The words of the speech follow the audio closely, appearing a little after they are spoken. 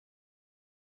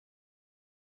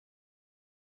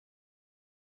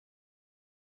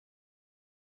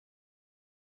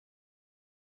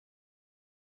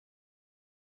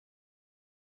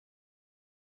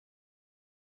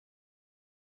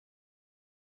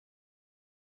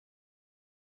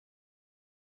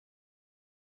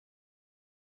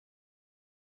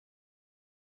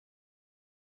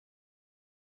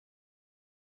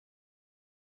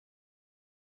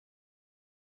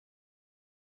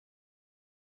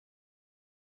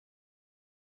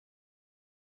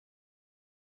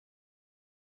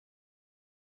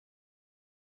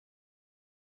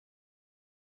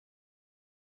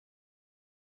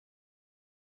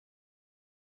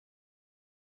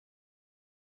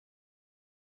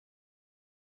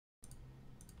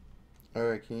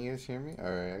Alright, can you guys hear me?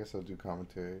 Alright, I guess I'll do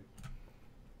commentary.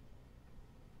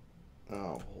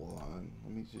 Oh, hold on.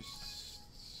 Let me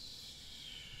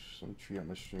tree up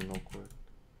my stream real quick.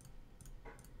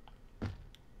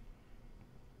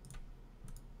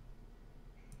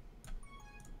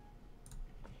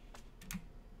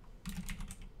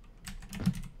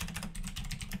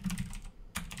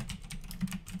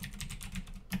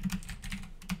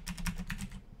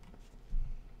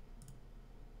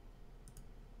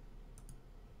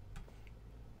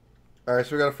 Alright,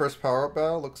 so we got a first power up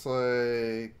battle. Looks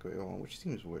like. Wait, hold on. Which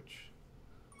team is which?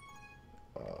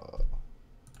 Uh.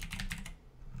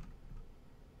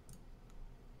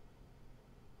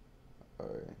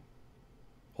 Alright.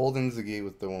 Holdin's the gate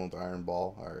with the one with the iron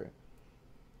ball. Alright.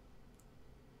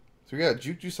 So we got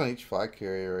Juke Juice on each flag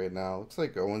carrier right now. Looks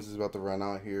like Owens is about to run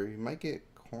out here. He might get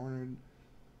cornered.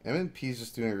 mLTP is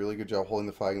just doing a really good job holding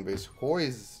the flag in base.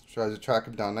 Hoyes tries to track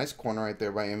him down. Nice corner right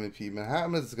there by mLTP.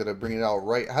 Manhattan is going to bring it out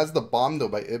right. Has the bomb though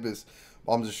by Ibis.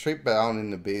 Bombs it straight down in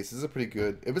the base. This is a pretty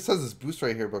good. Ibis has this boost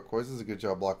right here, but Hoyes does a good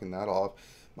job blocking that off.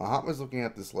 Mahatma's looking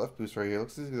at this left boost right here.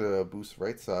 Looks like he's going to boost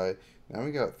right side. Now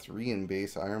we got 3 in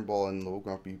base. Iron Ball and Low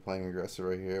Grumpy playing aggressive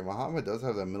right here. Mahatma does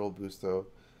have that middle boost though.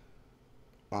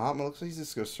 Mahatma looks like he's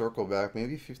just going to circle back.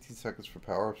 Maybe 15 seconds for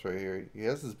power-ups right here. He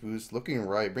has his boost. Looking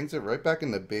right. Brings it right back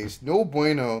in the base. No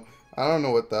bueno. I don't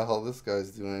know what the hell this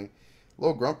guy's doing.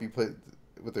 Low Grumpy played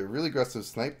with a really aggressive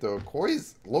snipe, though.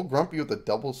 Corey's Low Grumpy with a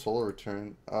double solo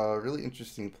return. Really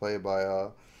interesting play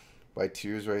by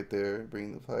Tears right there.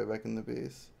 Bringing the fly back in the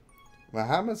base.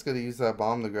 Mahatma's going to use that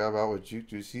bomb to grab out with Juke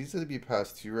Juice. He's going to be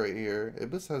past 2 right here.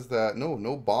 Ibis has that.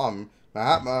 No bomb.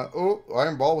 Mahatma. Oh,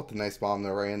 Iron Ball with the nice bomb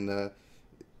there right in the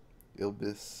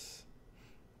Ilbis.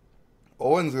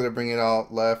 Owen's gonna bring it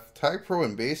out left. Tag pro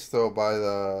and base though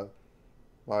by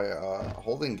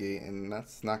Holding Gate, and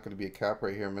that's not gonna be a cap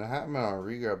right here. Manhattan on a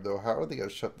regrab though. How are they gonna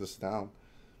shut this down?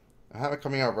 Manhattan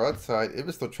coming out right side.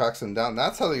 Ibis still tracks him down.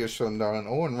 That's how they gonna shut him down. And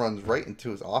Owen runs right into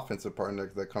his offensive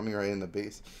partner. They're coming right in the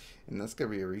base, and that's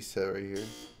gonna be a reset right here.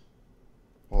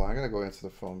 Well, I gotta go answer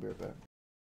the phone. Be right back.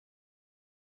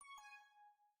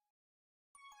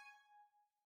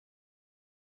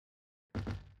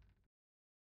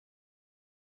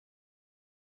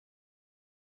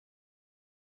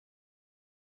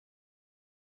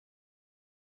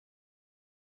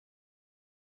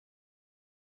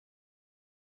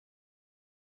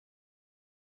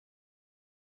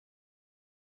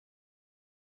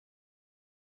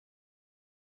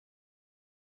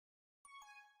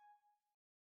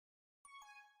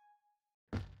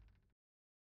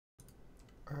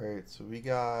 Alright, so we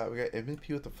got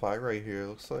MVP with the flag right here.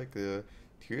 Looks like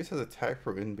Tears has attack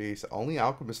for in base. Only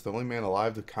Alchemist, the only man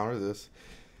alive to counter this.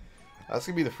 That's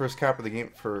gonna be the first cap of the game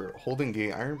for Holding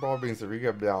Gate. Iron Ball brings the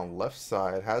regrab down left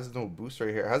side. Has no boost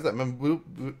right here. Has that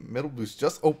middle boost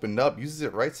just opened up. Uses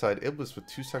it right side. Iblis with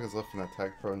 2 seconds left in that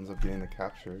tag pro ends up getting the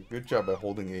capture. Good job by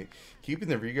Holding Gate. Keeping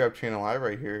the regrab chain alive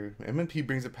right here. MMP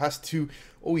brings it past 2.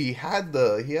 Oh, he had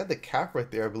the cap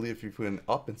right there, I believe, if you put an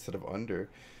up instead of under.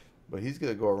 But he's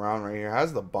going to go around right here.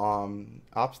 Has the bomb.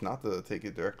 Opts not to take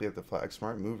it directly at the flag.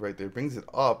 Smart move right there. Brings it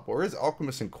up. Where is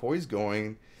Alchemist and Koi's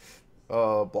going?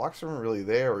 Blocks weren't really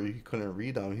there, or you couldn't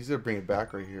read them. He's going to bring it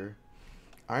back right here.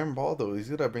 Iron Ball, though, he's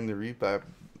going to bring the read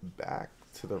back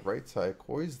to the right side.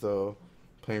 Koi's, though,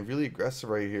 playing really aggressive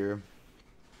right here.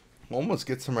 Almost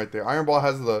gets him right there. Iron Ball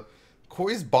has the...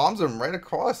 Koi's bombs him right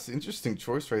across. Interesting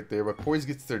choice right there, but Koi's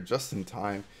gets there just in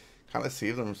time. Kind of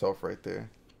saved himself right there.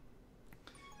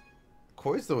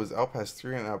 Koi's though is out past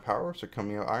 3 and now power-ups are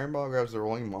coming out. Iron Ball grabs the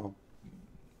rolling bomb.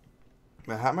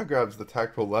 Mahatma grabs the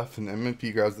tag pro left and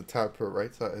MMP grabs the tag pro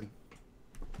right side.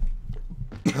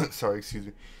 Sorry, excuse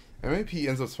me. MMP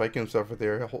ends up spiking himself right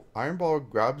there. Iron Ball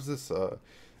grabs this,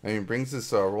 brings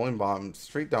this rolling bomb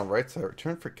straight down right side.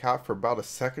 Return for cap for about a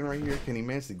second right here. Can he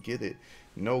manage to get it?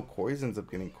 No, Koi's ends up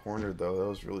getting cornered though. That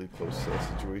was really close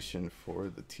situation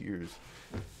for the Tears.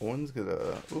 One's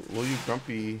gonna... Ooh, Lil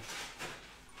Grumpy...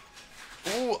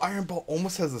 Oh, Iron Ball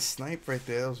almost has a snipe right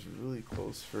there. That was really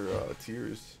close for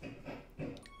Tears.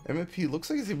 MMP looks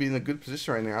like he's going to be in a good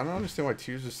position right now. I don't understand why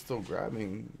Tears is still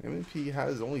grabbing. MMP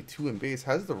has only 2 in base.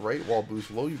 Has the right wall boost.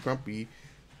 Low you Grumpy.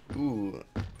 Ooh,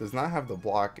 does not have the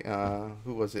block.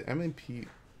 Who was it? MMP.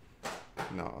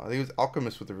 No, I think it was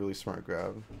Alchemist with a really smart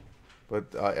grab.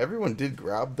 But everyone did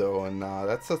grab though, and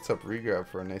that sets up regrab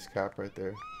for a nice cap right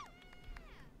there.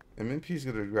 MMP is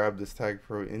going to grab this tag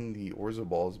pro in the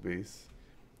Orzaballs base.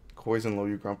 Koi's and Low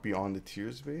You Grumpy on the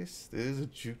Tears base. It is a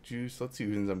Juke Juice. Let's see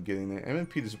who ends up getting there.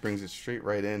 MMP just brings it straight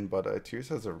right in, but Tears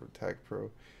has a tag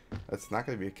pro. That's not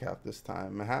going to be a cap this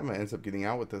time. Mahatma ends up getting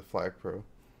out with the flag pro.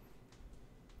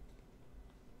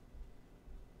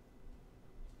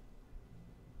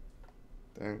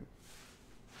 think.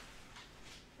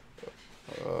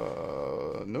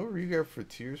 No regrab for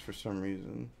Tears for some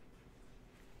reason.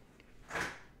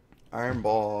 Iron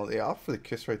Ball, they opt for the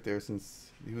kiss right there since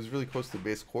he was really close to the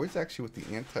base. Corey's actually with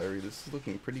the anti-re. This is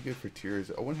looking pretty good for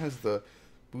Tears. Owen has the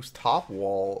boost top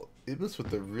wall. Iblis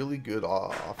with a really good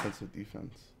offensive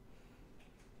defense.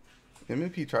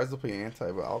 mLTP tries to play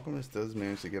anti, but Alchemist does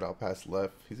manage to get out past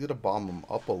left. He's going to bomb him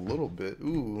up a little bit.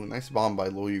 Ooh, nice bomb by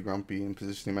Low You Grumpy in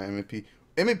positioning my mLTP.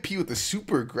 mLTP with the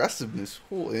super aggressiveness.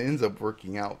 It ends up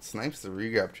working out. Snipes the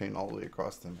regrab chain all the way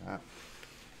across the map.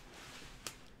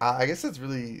 I guess that's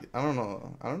really, I don't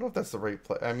know. I don't know if that's the right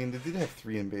play. I mean, they did have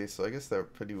 3 in base, so I guess that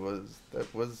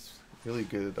was really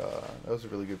good. That was a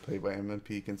really good play by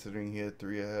mLTP considering he had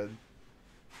 3 ahead.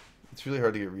 It's really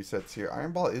hard to get resets here.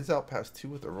 Iron Ball is out past 2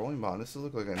 with the rolling bomb. This will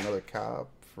look like another cap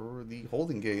for the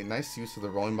Holdin gate. Nice use of the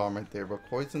rolling bomb right there, but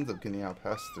Poise ends up getting out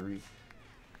past 3.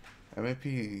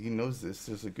 mLTP, he knows this.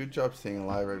 Does a good job staying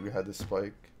alive right behind the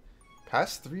spike.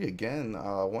 Past 3 again.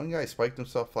 One guy spiked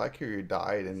himself, flag carrier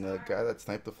died, and the guy that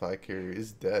sniped the flag carrier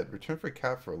is dead. Return for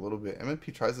cap for a little bit.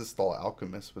 mLTP tries to stall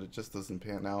Alchemist, but it just doesn't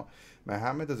pan out.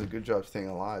 Muhammad does a good job staying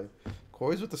alive.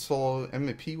 Corey's with the solo,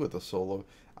 mLTP with the solo.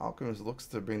 Alchemist looks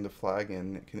to bring the flag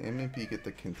in. Can mLTP get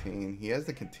the contain? He has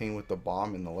the contain with the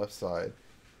bomb in the left side.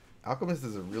 Alchemist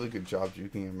does a really good job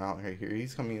juking him out right here.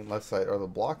 He's coming in left side. Are the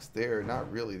blocks there?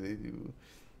 Not really. They do.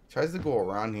 Tries to go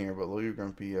around here, but Lil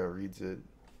Grumpy reads it.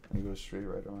 He goes straight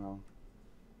right around.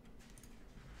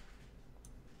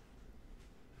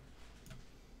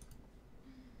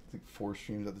 I think 4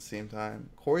 streams at the same time.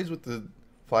 Corey's with the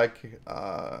flag.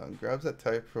 Grabs that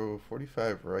type pro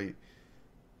 45 right.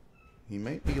 He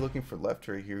might be looking for left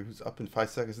right here. Who's up in 5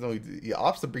 seconds? No, he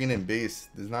opts to bring in base.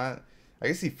 Does not. I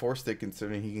guess he forced it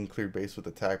considering he can clear base with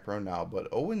attack pro now. But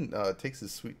Owen takes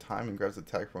his sweet time and grabs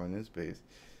attack pro in his base.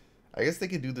 I guess they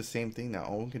could do the same thing now.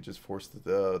 Owen could just force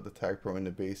the tag pro into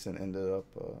base and ended up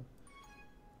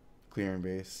clearing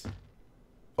base.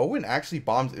 Owen actually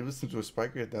bombs Iblis into a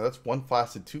spike right now. That's one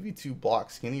flaccid 2v2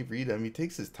 blocks. Can he read him? He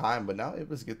takes his time, but now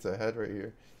Iblis gets ahead right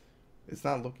here. It's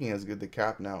not looking as good to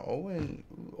cap now. Owen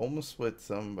almost splits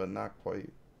some, but not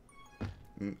quite.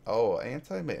 Oh,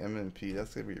 anti by mLTP.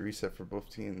 That's going to be a reset for both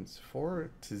teams. 4-0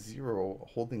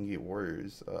 Holdin gate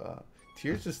Warriors.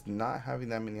 Tears just not having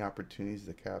that many opportunities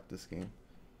to cap this game.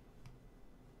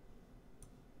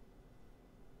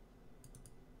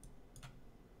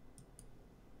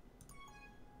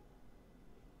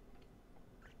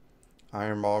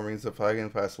 Iron Ball rings the flag in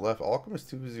past left. Alchemist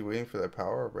too busy waiting for that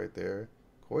power up right there.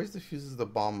 Koi's defuses the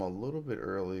bomb a little bit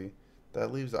early.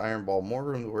 That leaves Iron Ball more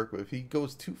room to work with. If he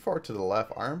goes too far to the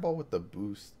left, Iron Ball with the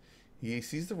boost. He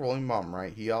sees the rolling bomb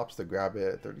right. He opts to grab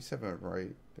it at 37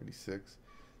 right, 36.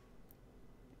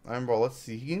 Iron Ball, let's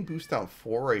see. He can boost down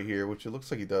 4 right here, which it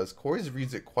looks like he does. Corey's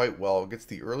reads it quite well. Gets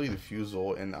the early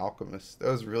defusal and Alchemist.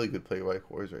 That was a really good play by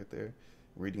Corey's right there.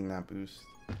 Reading that boost.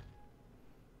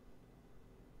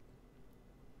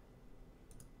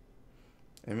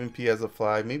 mLTP has a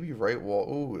flag. Maybe right wall.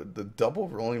 Ooh, the double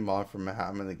rolling bomb from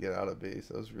Muhammad to get out of base.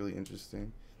 That was really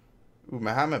interesting. Ooh,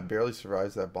 Muhammad barely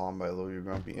survives that bomb by Low You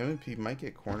Grumpy. mLTP might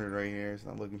get cornered right here. It's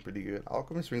not looking pretty good.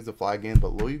 Alchemist brings the flag in,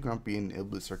 but Low You Grumpy and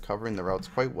Iblis are covering the routes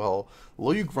quite well.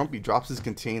 Low You Grumpy drops his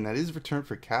contain. That is returned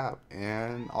for cap.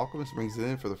 And Alchemist brings it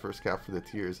in for the first cap for the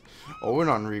Tears. Owen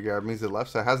on regrab brings it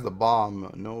left side. Has the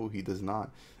bomb. No, he does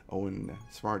not. Owen,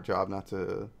 smart job not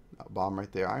to bomb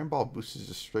right there. Iron Ball boosts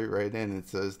just straight right in. It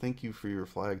says, thank you for your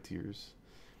flag, Tears.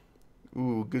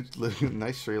 Ooh, good,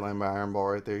 nice straight line by Iron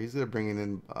Ball right there. He's gonna bring it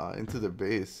in into the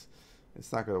base.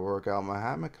 It's not gonna work out.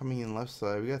 Muhammad coming in left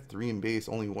side. We got 3 in base,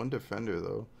 only 1 defender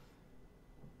though.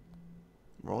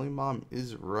 Rolling bomb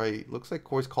is right. Looks like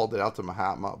Koi's called it out to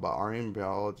Muhammad, but Iron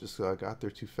Ball just got there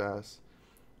too fast.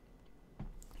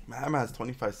 Muhammad has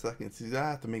 25 seconds. He's gonna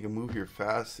have to make a move here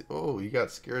fast. Oh, he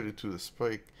got scared into the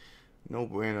spike. No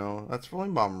bueno. That's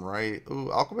rolling bomb right.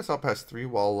 Ooh, Alchemist out past 3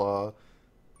 while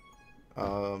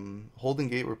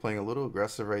Holdin gate we're playing a little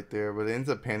aggressive right there, but it ends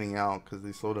up panning out because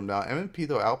they slowed him down. mLTP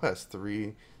though out past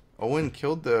 3. Owen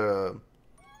killed the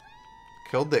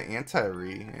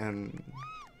anti-re and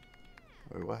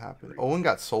wait, what happened? Owen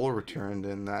got solo returned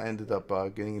and that ended up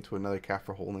getting into another cap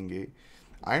for Holdin gate.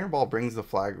 Iron Ball brings the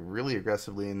flag really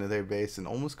aggressively into their base and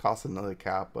almost cost another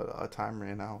cap, but time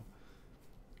ran out.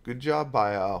 Good job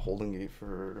by Holdin gate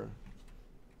for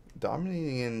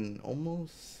dominating in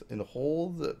almost in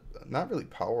hold, not really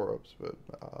power ups, but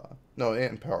no,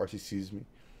 and powers. Excuse me.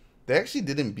 They actually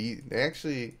didn't beat. They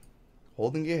actually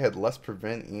Holdin gate had less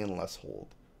prevent and less hold,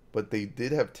 but they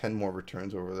did have 10 more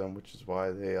returns over them, which is why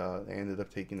they ended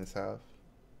up taking this half.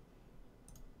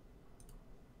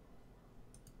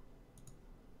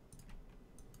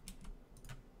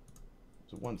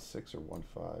 Was it 1-6 or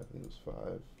 1-5? I think it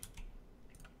was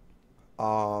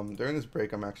 5. During this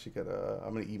break, I'm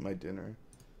gonna eat my dinner,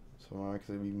 so I'm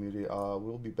actually be muted.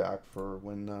 We'll be back for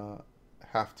when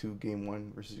half two game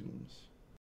one resumes.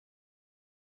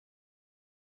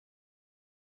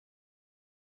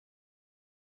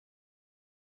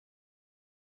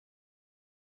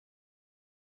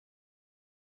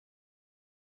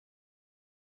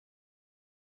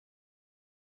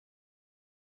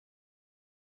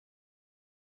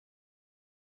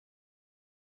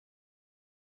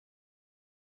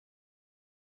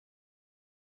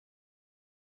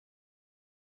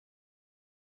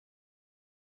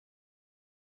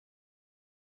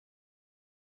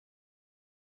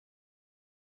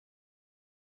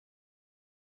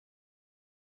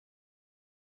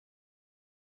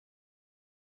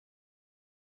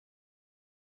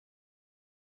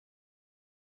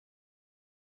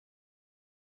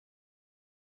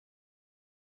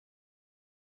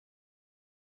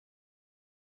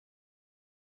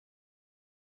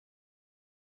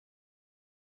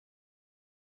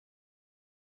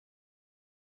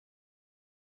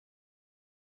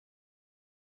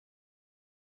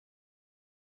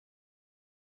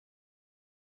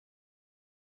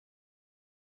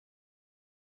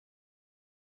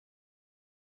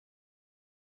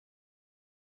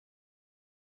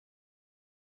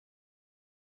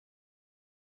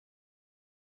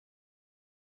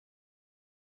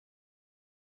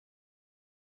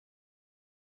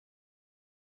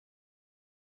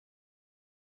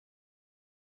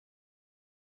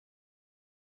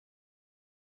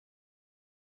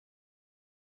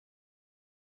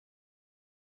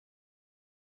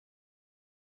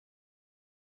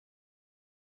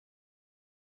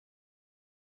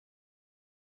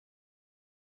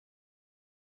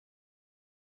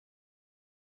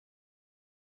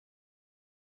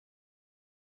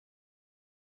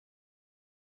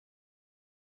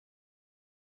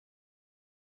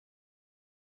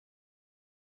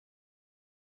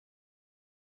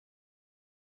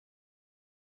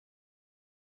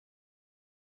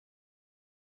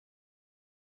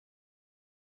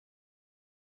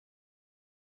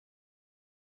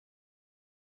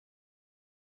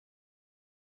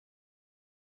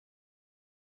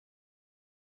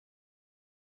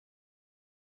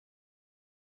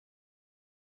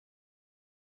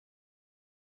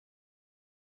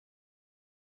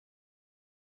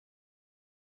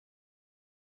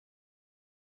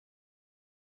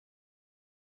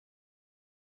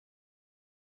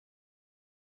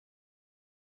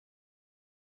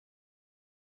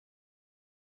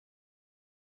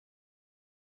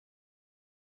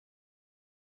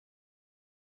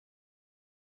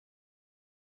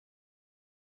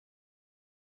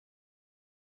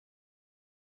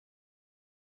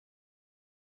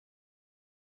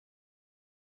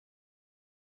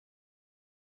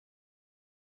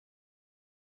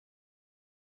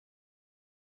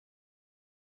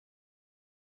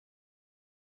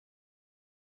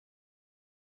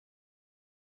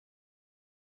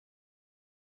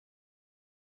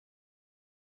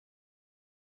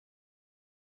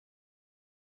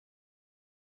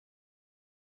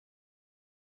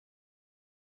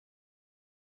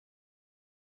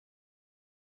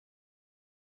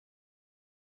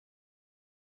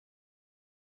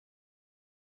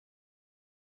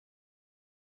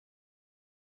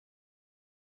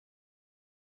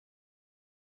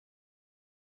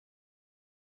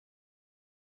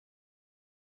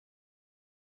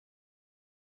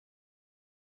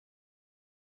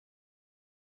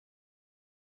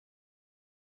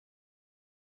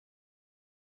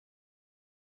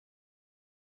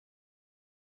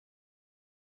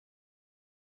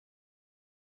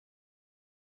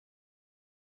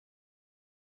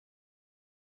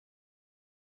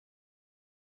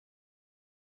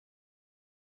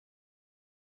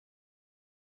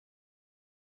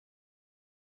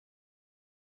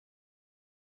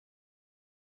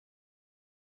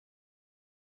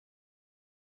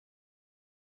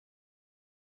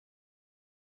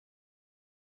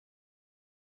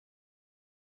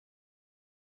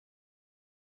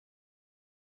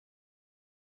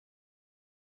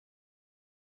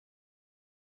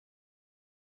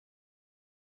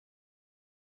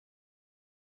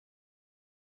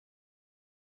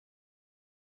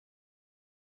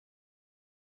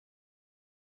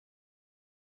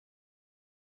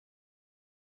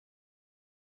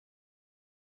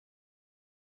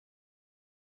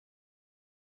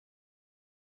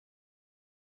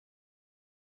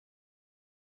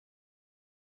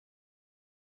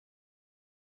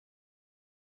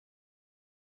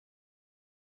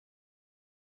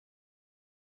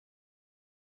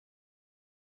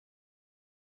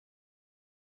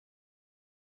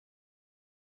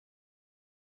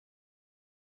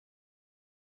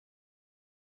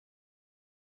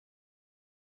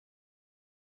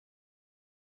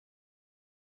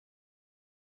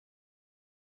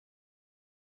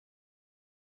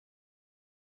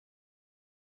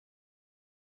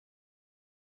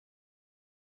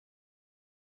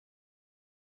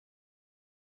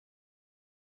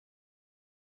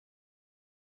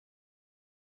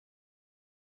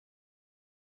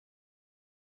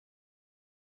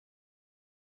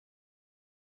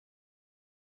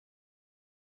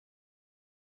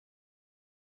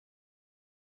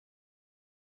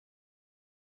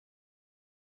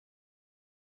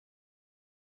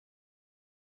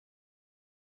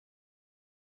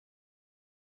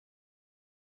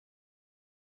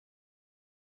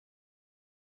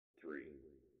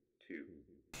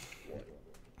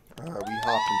 We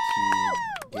hop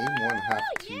into game one, half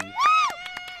two.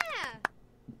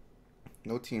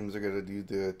 No teams are gonna do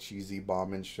the cheesy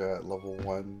bomb and shot at level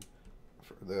one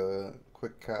for the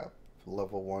quick cap.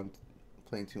 Level one,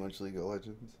 playing too much League of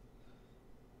Legends.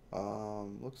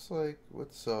 Looks like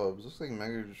what subs? Looks like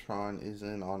Megatron is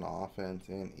in on offense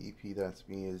and EP, that's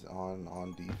me, is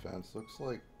on defense. Looks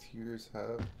like Tiers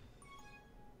have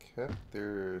kept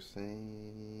their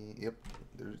same. Yep,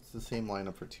 there's the same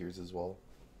lineup for Tiers as well.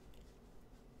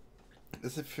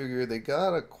 This is figure they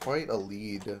got quite a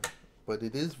lead, but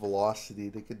it is velocity.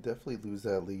 They could definitely lose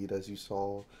that lead, as you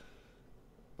saw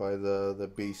by the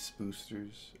base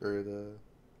boosters or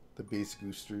the base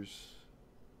goosters.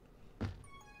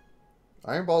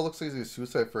 Iron Ball looks like he's a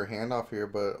suicide for a handoff here,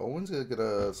 but Owen's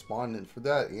gonna spawn in for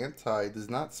that. Anti does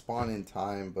not spawn in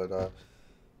time, but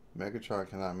Megatron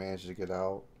cannot manage to get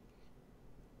out.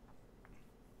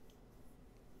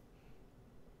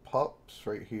 Pups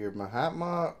right here.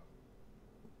 Mahatma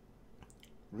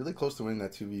really close to winning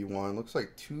that 2v1. Looks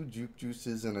like 2 Juke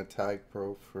Juices and a Tag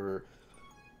Pro for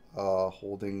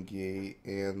Holdin Gate,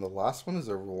 and the last one is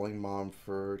a Rolling Bomb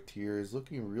for Tiers.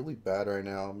 Looking really bad right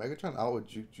now. Megatron out with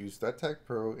Juke Juice. That Tag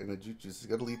Pro and the Juke Juice is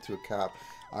going to lead to a cap.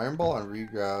 Iron Ball on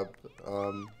regrab.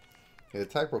 Yeah,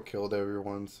 Tag Pro killed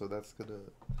everyone, so that's going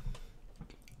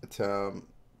to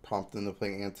prompt them to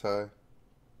play anti.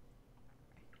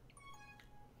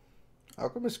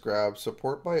 Alchemist grab,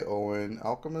 support by Owen.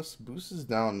 Alchemist boosts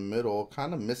down middle,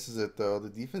 kind of misses it though. The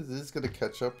defense is going to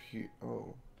catch up here.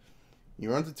 Oh. He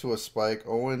runs into a spike.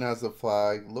 Owen has the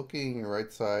flag. Looking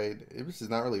right side. Ibis is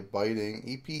not really biting.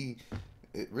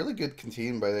 EP, really good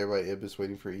contained by Ibis,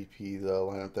 waiting for EP to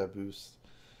line up that boost.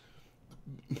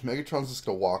 Megatron's just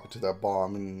going to walk into that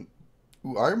bomb. And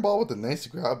ooh, Iron Ball with a nice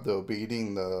grab though,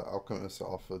 baiting the Alchemist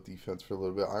off of defense for a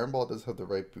little bit. Iron Ball does have the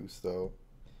right boost though.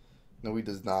 No, he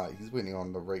does not. He's waiting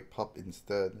on the right pup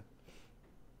instead.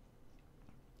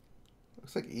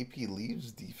 Looks like AP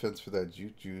leaves defense for that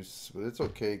Juke Juice, but it's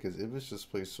okay because Ibis just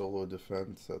plays solo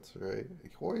defense. That's right.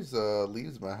 Koiz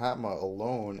leaves Mahatma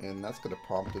alone, and that's going to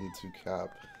prompt him to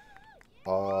cap.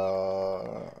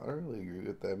 I don't really agree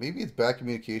with that. Maybe it's bad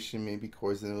communication. Maybe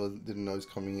Koiz didn't know he's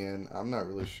coming in. I'm not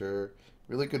really sure.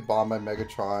 Really good bomb by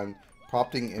Megatron,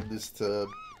 prompting Ibis to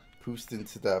boost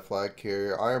into that flag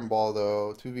carrier. Iron Ball,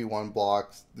 though, 2v1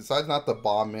 blocks. Decides not to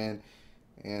bomb in.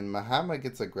 And Mahatma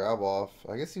gets a grab off.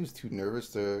 I guess he was too nervous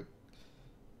to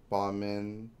bomb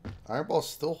in. Iron Ball's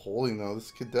still holding, though. This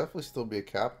could definitely still be a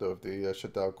cap, though, if they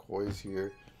shut down Koiz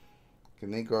here. Can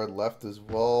they guard left as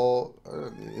well?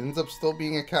 It ends up still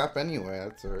being a cap anyway.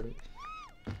 That's alright.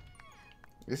 I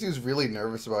guess he was really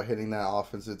nervous about hitting that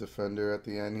offensive defender at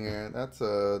the end here. That's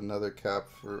another cap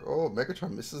for... Oh,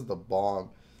 Megatron misses the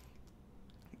bomb.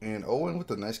 And Owen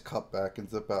with a nice cutback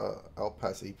ends up out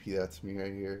past AP. That's me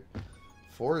right here.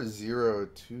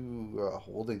 4-0 to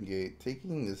Holdin Gate.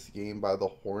 Taking this game by the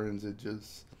horns and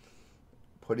just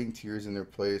putting Tiers in their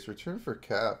place. Return for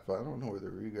cap. I don't know where the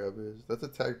regrab is. That's a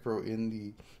Tag Pro in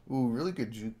the... Ooh, really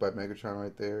good juke by Megatron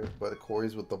right there. But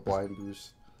Corey's with the blind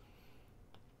boost.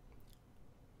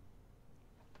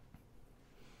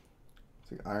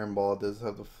 Iron Ball does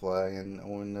have the flag, and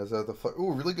Owen does have the flag.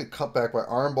 Ooh, really good cutback by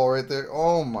Iron Ball right there.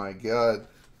 Oh my god.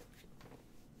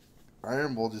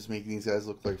 Iron Ball just making these guys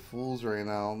look like fools right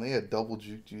now. And they had double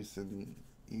Juke Juice, and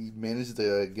he managed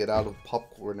to get out of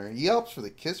Pup Corner. He opts for the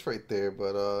kiss right there,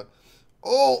 but,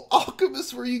 oh,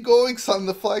 Alchemist, where are you going, son?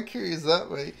 The flag carries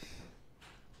that way.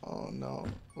 Oh, no.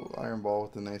 Ooh, Iron Ball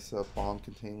with a nice bomb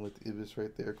contained with Ibis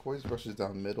right there. Koiz rushes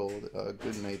down middle.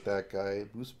 Good night, that guy.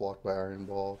 Boost blocked by Iron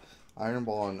Ball. Iron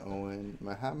Ball on Owen.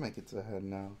 Mahatma gets ahead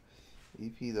now.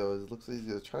 EP, though, it looks like he's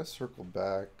going to try to circle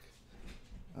back.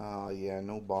 Yeah,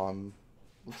 no bomb.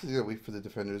 Looks like he's going to wait for the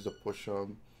defenders to push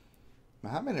him.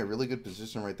 Mahatma in a really good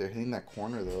position right there, hitting that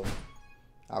corner, though.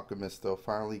 Alchemist, though,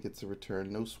 finally gets a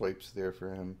return. No swipes there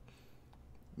for him.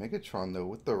 Megatron, though,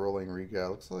 with the rolling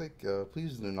regal. Looks like,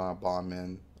 please do not bomb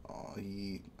in. Oh,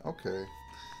 okay.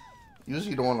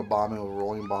 Usually you don't want to bomb in with a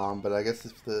rolling bomb, but I guess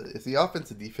if the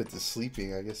offensive defense is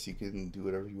sleeping, I guess you can do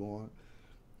whatever you want.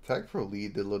 Tag Pro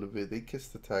lead a little bit. They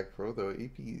kissed the Tag Pro, though.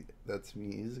 AP, that's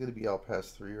me. He's going to be out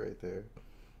past 3 right there.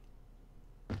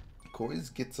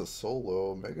 Koiz gets a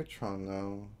solo. Megatron,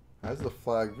 though, has the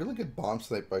flag. Really good bomb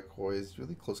snipe by Koiz.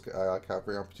 Really close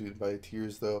capturing opportunity by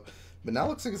Tiers, though. But now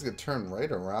looks like it's going to turn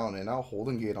right around, and now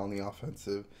Holdin Gate on the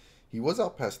offensive. He was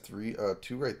out past 2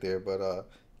 right there, but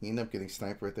he ended up getting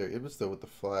sniped right there. It was still with the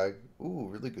flag. Ooh,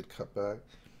 really good cutback.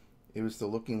 It was still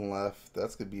looking left.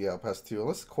 That's going to be out past 2.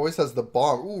 Unless Koiz has the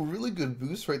bomb. Ooh, really good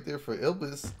boost right there for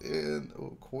Ibis. And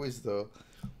Koiz, though.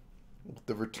 With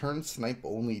the return snipe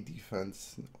only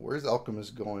defense. Where's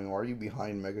Alchemist going? Why are you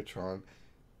behind Megatron?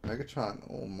 Megatron,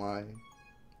 oh my.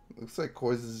 Looks like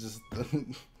Koiz is just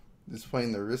just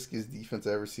playing the riskiest defense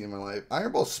I ever seen in my life.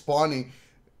 Iron Ball spawning.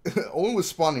 Owen was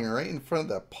spawning right in front of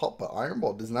that pup, but Iron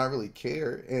Ball does not really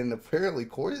care. And apparently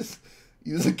Koiz,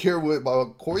 he doesn't care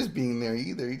about Koiz being there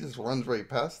either. He just runs right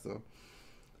past them.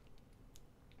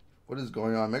 What is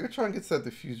going on? Megatron gets that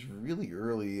defuse really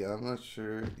early. I'm not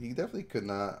sure. He definitely could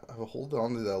not have hold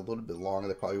on to that a little bit longer.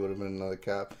 That probably would have been another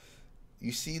cap.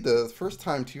 You see, the first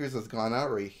time Tears has gone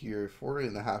out right here.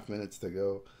 4.5 minutes to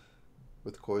go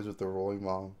with Koiz with the rolling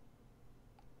bomb.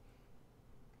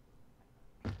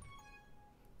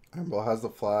 Iron Ball has the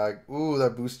flag. Ooh,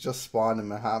 that boost just spawned in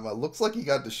Mahama. Looks like he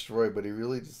got destroyed, but he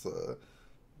really just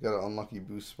got an unlucky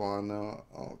boost spawn now.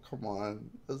 Oh, come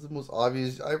on. That's the most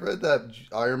obvious. I read that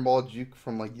Iron Ball juke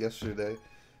from like yesterday.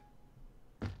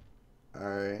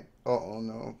 Alright. Oh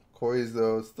no. Koiz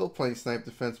though, still playing snipe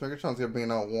defense. Megatron's gonna bring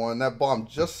out one. That bomb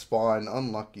just spawned.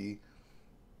 Unlucky.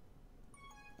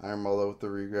 Iron Ball though with the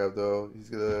regrab though. He's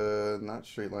gonna not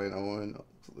straight line Owen.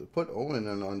 Put Owen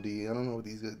in on D. I don't know what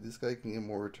these guys. This guy can get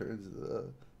more returns.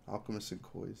 Alchemist and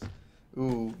Koiz.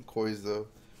 Ooh, Koiz though.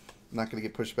 Not gonna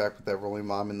get pushed back with that rolling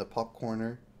bomb in the pop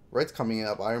corner. Right's coming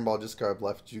up. Iron Ball just grabbed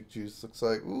left juke juice. Looks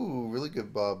like ooh, really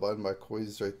good button by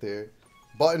Koiz right there.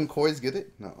 Button Koiz get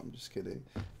it? No, I'm just kidding.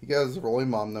 He got his rolling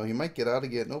bomb though. He might get out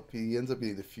again. Nope, he ends up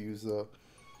getting defused though.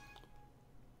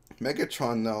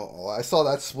 Megatron though. Oh, I saw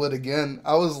that split again.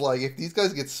 I was like, if these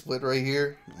guys get split right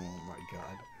here, oh my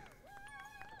god.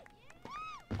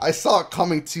 I saw it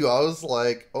coming too. I was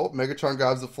like, oh, Megatron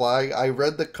grabs the flag. I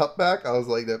read the cutback. I was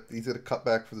like, that he's gonna cut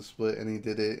back for the split, and he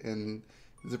did it. And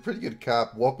it's a pretty good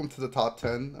cap. Welcome to the top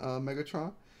 10,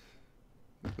 Megatron.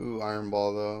 Ooh, Iron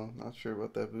Ball though. Not sure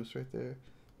about that boost right there.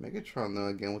 Megatron though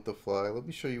again with the flag. Let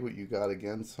me show you what you got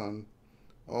again, son.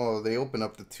 Oh, they open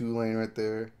up the 2 lane right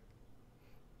there.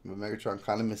 But Megatron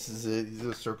kind of misses it. He's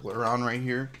gonna circle around right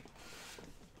here.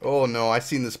 Oh no, I've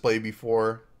seen this play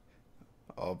before.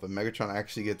 Oh, but Megatron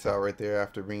actually gets out right there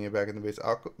after bringing it back in the base.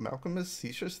 Alchemist,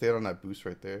 he should have stayed on that boost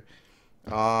right there.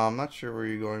 I'm not sure where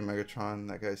you're going, Megatron.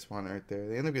 That guy spawned right there.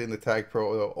 They end up getting the tag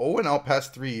pro, though. Owen out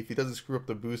past 3. If he doesn't screw up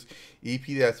the boost, EP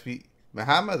that speed.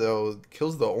 Mahama, though,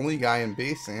 kills the only guy in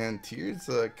base, and Tears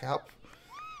cap.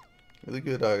 Really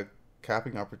good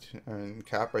capping opportunity,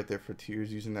 cap right there for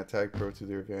Tears, using that tag pro to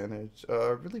their advantage.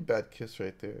 Really bad kiss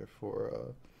right there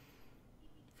for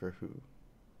who?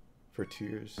 For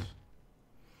Tears.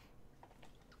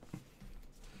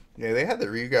 Yeah, they had the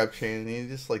regrab chain, and he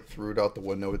just like threw it out the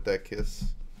window with that kiss.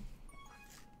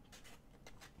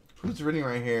 Who's winning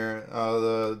right here?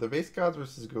 The base gods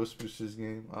versus Ghost Boosters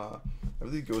game. I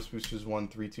believe Ghost Boosters won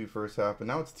 3-2 first half, but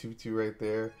now it's 2-2 right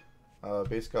there.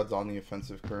 Base gods on the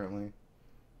offensive currently.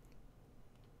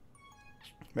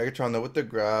 Megatron though with the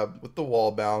grab, with the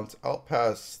wall bounce, out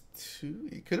past 2.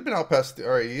 He could have been out past 2.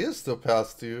 Alright, he is still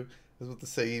past 2. I was about to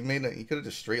say he could have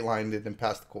just straight lined it and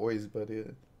passed Koiz, but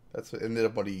that's what ended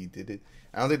up what he did it.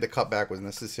 I don't think the cutback was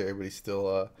necessary, but he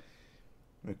still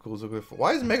cool.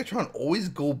 Why does Megatron always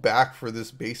go back for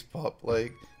this base pup?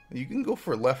 Like, you can go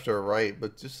for left or right,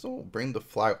 but just don't bring the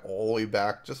flag all the way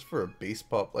back just for a base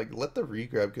pup. Like, let the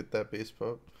regrab get that base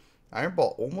pup. Iron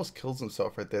Ball almost kills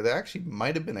himself right there. That actually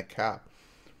might have been a cap.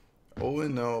 Oh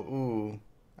no, ooh,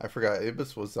 I forgot.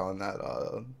 Ibis was on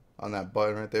that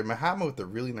button right there. Mahama with a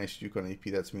really nice juke on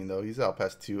AP. That's mean though. He's out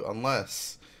past 2,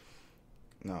 unless.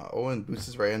 No, Owen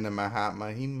boosts right into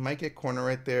Mahama. He might get corner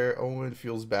right there. Owen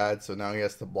feels bad, so now he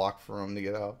has to block for him to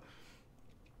get out.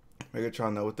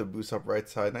 Megatron though with the boost up right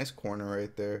side. Nice corner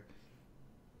right there.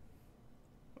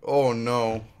 Oh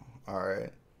no.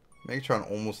 Alright.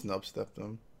 Megatron almost nub stepped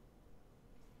him.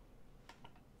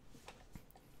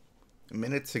 A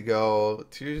minute to go.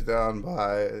 Tears down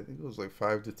by, I think it was like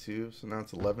 5-2. So now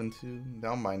it's 11-2.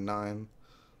 Down by 9.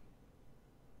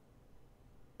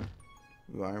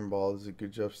 Ooh, Iron Ball does a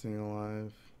good job staying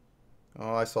alive.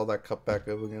 Oh, I saw that cut back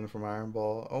up again from Iron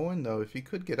Ball. Owen, though, if he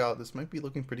could get out, this might be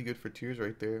looking pretty good for Tears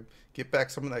right there. Get back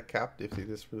some of that cap if they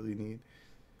desperately need.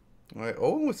 Alright,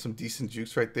 Owen with some decent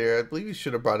jukes right there. I believe he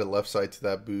should have brought it left side to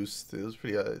that boost. It was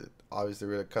pretty obvious they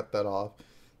were going to cut that off.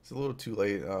 It's a little too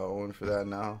late, Owen, for that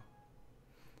now.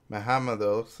 Mahama,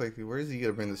 though, looks like, where is he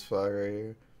going to bring this flag right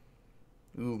here?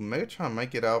 Ooh, Megatron might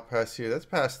get out past here. That's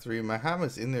past 3.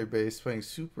 Mahama's in their base, playing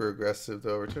super aggressive,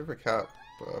 though. Return for cap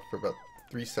for about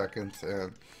 3 seconds,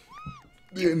 and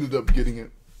they ended up getting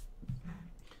it.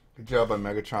 Good job by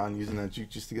Megatron using that juke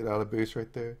just to get out of base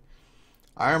right there.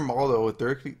 Iron Ball, though, with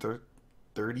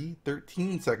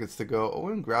 13 seconds to go.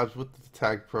 Owen grabs with the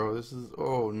tag pro. This is,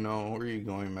 oh no, where are you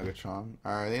going, Megatron?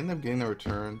 Alright, they end up getting the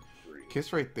return.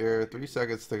 Kiss right there. 3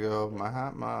 seconds to go.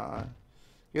 Mahatma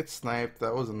gets sniped.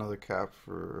 That was another cap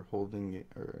for holding,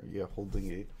 or yeah,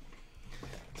 holding 8.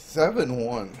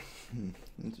 7-1.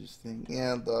 Interesting.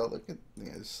 Yeah, look at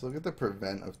just look at the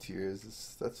prevent of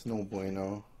tiers. That's no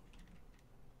bueno.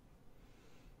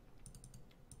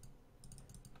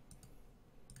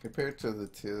 Compared to the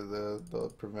tier, the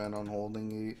prevent on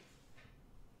holding 8.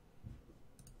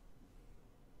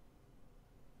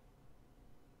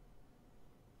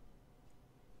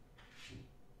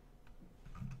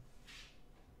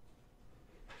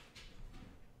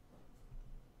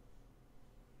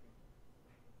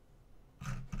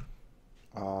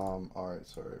 Alright,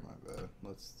 sorry, my bad.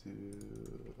 Let's do.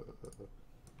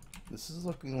 This is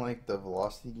looking like the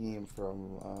velocity game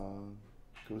from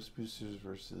Ghost Boosters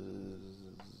versus.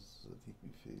 I think we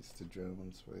faced the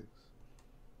Adrenaline Spikes.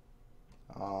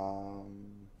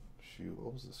 Shoot,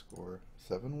 what was the score?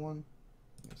 7-1?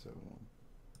 Yeah, 7-1.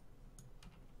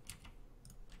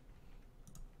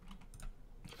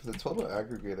 For the total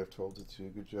aggregate of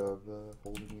 12-2, good job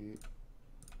holding 8.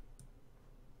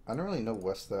 I don't really know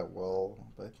West that well,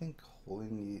 but I think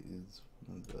Holdin is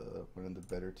one of the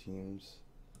better teams,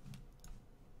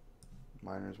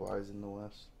 minors wise, in the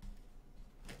West.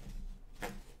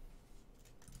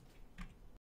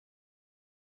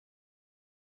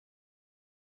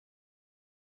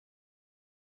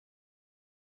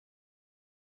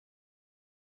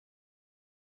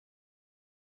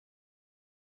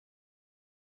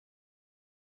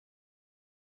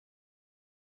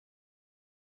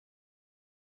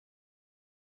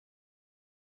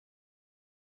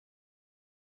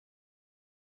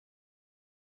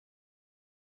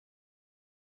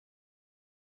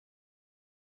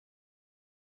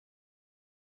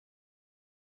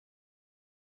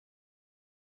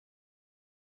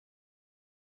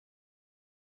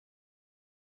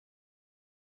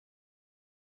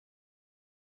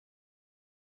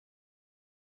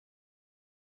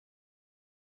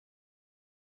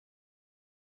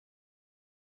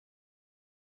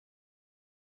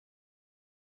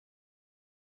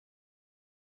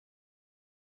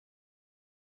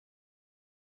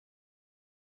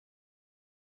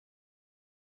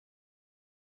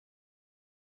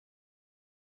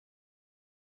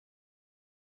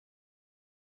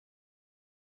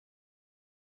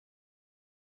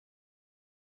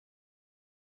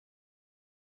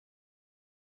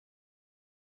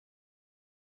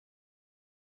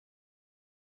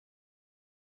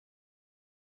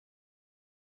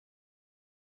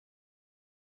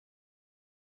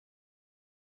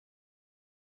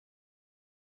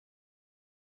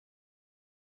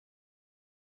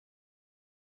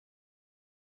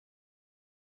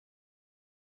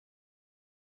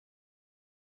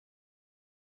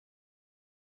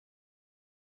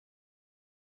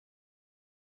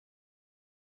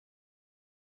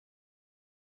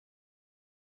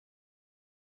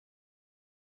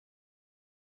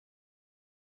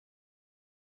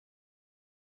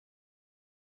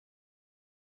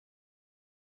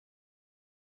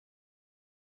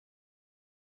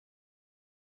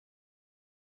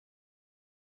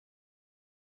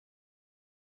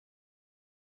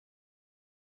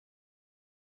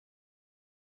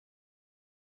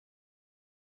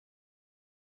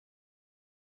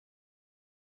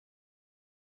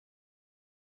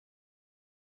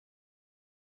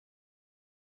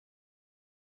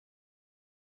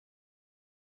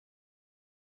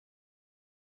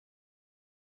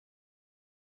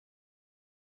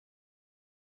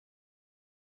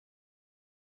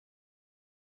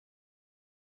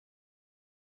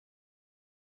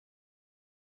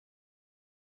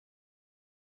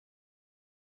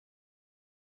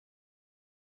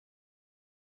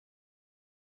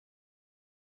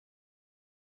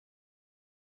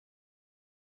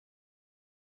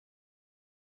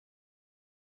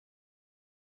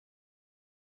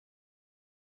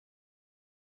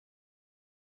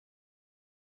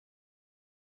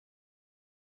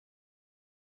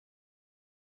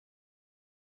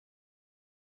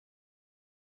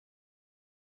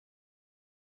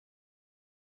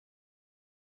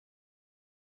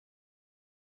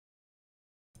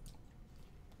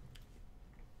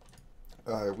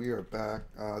 We are back.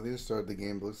 They just started the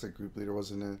game, but looks like group leader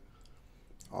wasn't in.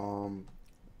 Um,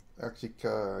 Actually,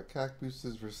 CAC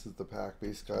boosters versus the pack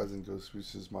base guys and Ghost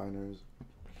boosters minors.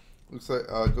 Looks like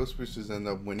Ghost boosters end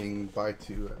up winning by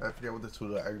 2. I forget what the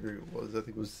total aggregate was. I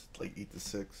think it was like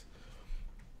 8-6.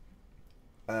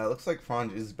 Looks like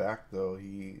Franj is back though.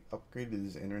 He upgraded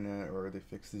his internet, or they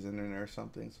fixed his internet or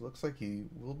something. So it looks like he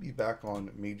will be back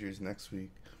on majors next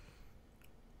week,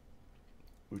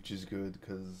 which is good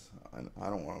because I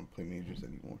don't want to play majors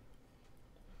anymore.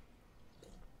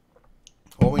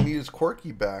 we need is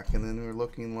Corky back, and then we're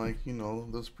looking like, you know,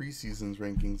 those preseasons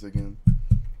rankings again.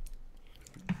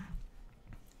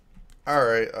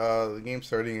 Alright, the game's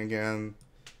starting again.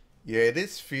 Yeah, it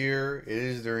is Fear. It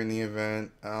is during the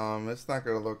event. It's not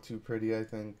going to look too pretty, I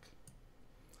think.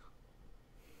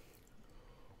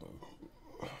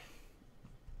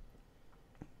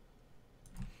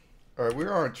 Alright,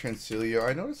 we're on Transilio.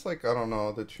 I noticed, like, I don't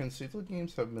know, the Transilio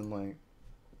games have been, like,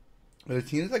 the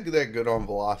teams that get that good on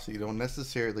Velocity don't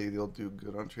necessarily, they'll do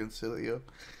good on Transilio.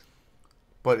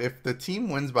 But if the team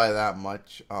wins by that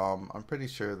much, I'm pretty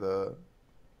sure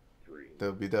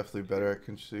they'll be definitely better at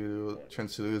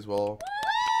Transilio as well.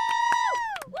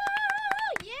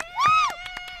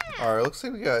 Alright, looks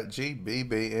like we got J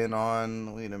Bebe in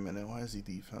on. Wait a minute, why is he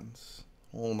defense?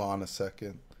 Hold on a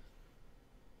second.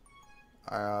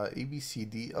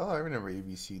 ABCD. Oh, I remember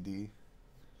ABCD.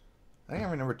 I think I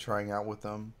remember trying out with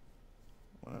them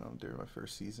during my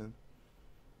first season.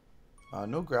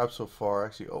 No grab so far.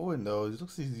 Actually, Owen though, he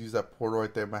looks like he's used that portal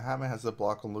right there. Mahatma has the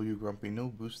block on Low You Grumpy. No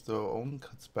boost though. Owen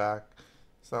cuts back.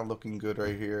 It's not looking good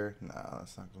right here. Nah,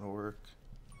 that's not gonna work.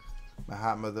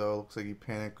 Mahatma though, looks like he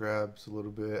panic grabs a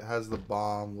little bit. Has the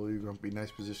bomb. Low You Grumpy,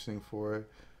 nice positioning for it.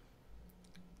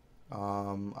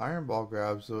 Iron Ball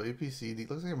grabs though. APCD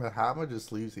looks like Mahatma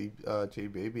just leaves J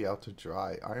Baby out to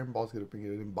dry. Iron Ball's gonna bring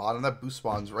it in bottom. That boost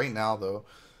spawns right now though,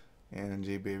 and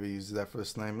J Baby uses that for the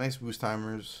snipe. Nice boost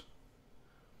timers.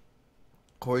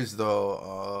 Koi's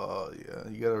though, yeah,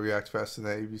 you gotta react fast to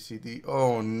that ABCD.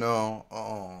 Oh no!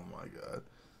 Oh my god!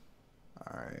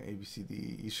 All right,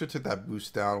 ABCD. You should take that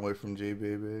boost down away from J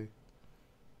Baby.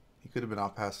 He could have been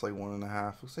out past like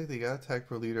 1.5. Looks like they got a tag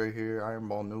pro lead right here. Iron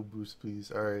Ball, no boost, please.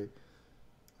 All right.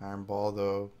 Iron Ball,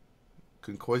 though.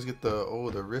 Can Koi's get the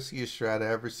riskiest strat I've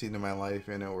ever seen in my life,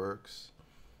 and it works.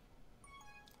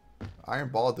 Iron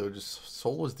Ball, though, just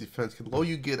solo his defense. Can Low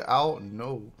You get out?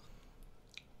 No.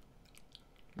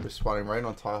 We're spawning right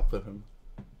on top of him.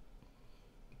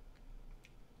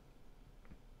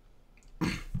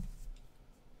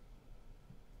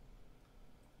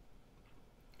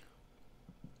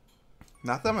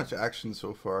 Not that much action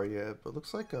so far yet, but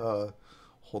looks like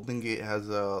Holdin Gate has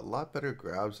a lot better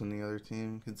grabs than the other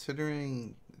team,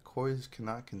 considering Koi's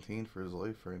cannot contain for his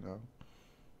life right now.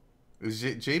 Is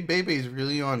J Bebe is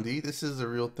really on D? This is a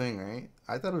real thing, right?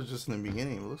 I thought it was just in the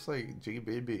beginning. It looks like J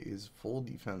Bebe is full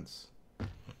defense.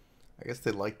 I guess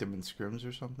they liked him in scrims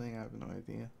or something. I have no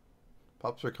idea.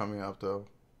 Pops are coming up though.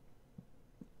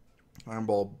 Iron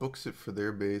Ball books it for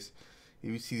their base.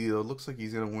 ABCD though looks like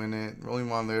he's gonna win it. Rolling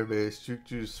him on their base. Juke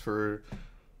juice for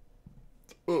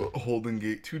Holdin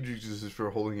Gate. 2 juke juices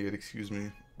for Holdin Gate. Excuse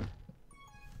me.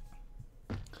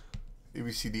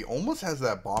 ABCD almost has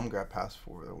that bomb grab pass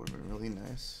for. That would have been really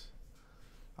nice.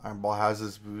 Iron Ball has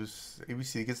his boost.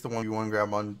 ABCD gets the 1v1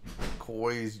 grab on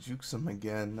Koi's. Jukes him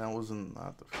again. That wasn't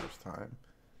not the first time.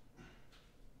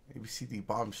 ABCD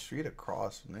bomb straight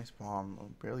across. Nice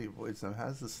bomb. Barely avoids them.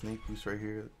 Has the snake boost right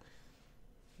here.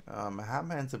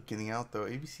 Mahatma ends up getting out though.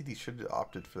 ABCD should have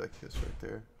opted for that kiss right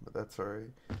there, but that's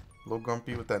alright. Low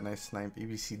Grumpy with that nice snipe.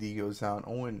 ABCD goes down.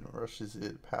 Owen rushes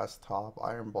it past top.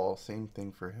 Iron Ball, same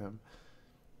thing for him.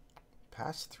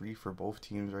 Pass 3 for both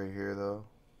teams right here though.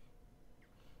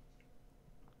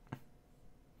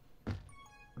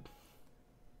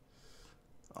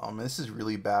 This is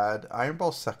really bad. Iron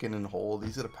Ball second in hold.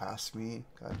 He's gonna pass me.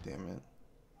 God damn it.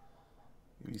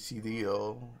 ABCD,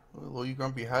 Low You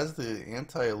Grumpy has the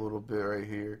anti a little bit right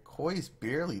here. Koi's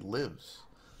barely lives.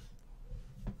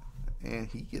 And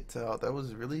he gets out. That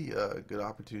was really a good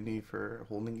opportunity for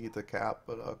Holdin Gate to cap,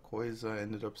 but Koi's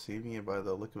ended up saving it by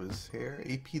the look of his hair.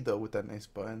 AP though with that nice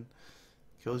button.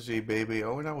 Kills J Baby.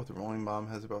 Owen out with the rolling bomb.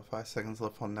 Has about 5 seconds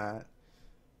left on that.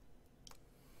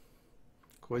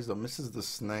 Koi's though misses the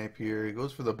snipe here. He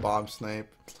goes for the bomb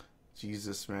snipe.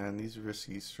 Jesus, man. These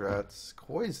risky strats.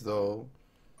 Koi's though.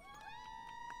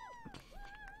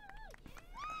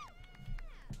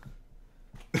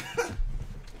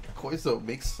 Koizo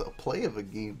makes a play of a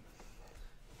game.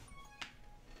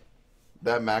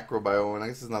 That macro by Owen, I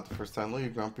guess it's not the first time. Low You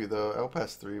Grumpy though, L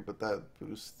pass 3, but that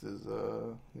boost is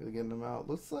getting them out.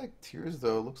 Looks like Tears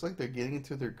though, looks like they're getting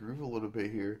into their groove a little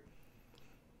bit here.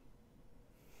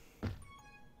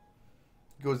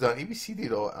 Goes down. ABCD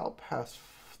though, L pass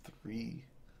 3.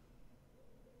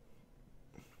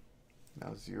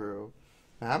 Now 0.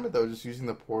 Mohammed though, just using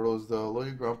the portals though. Low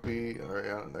You Grumpy, alright,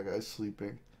 yeah, that guy's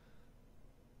sleeping.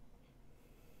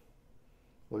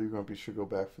 Low You Grumpy should go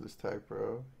back for this tag,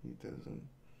 bro. He doesn't.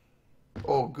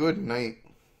 Oh, good night.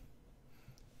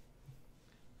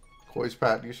 Koi's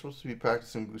practice. You're supposed to be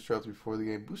practicing boost routes before the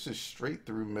game. Boost is straight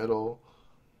through middle.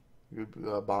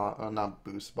 Good bomb, not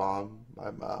boost bomb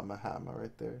by Mahama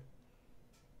right there.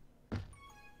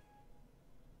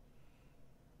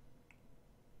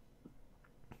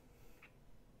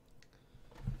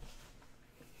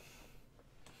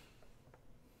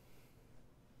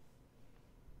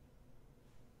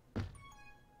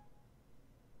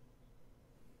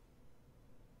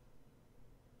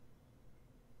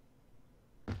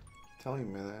 Tell you,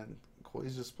 man,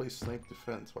 Koi's just play snipe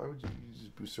defense. Why would you use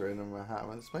booster right on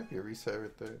Mahama? This might be a reset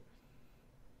right there.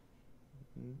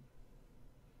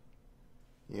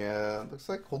 Yeah, looks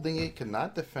like Holding 8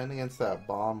 cannot defend against that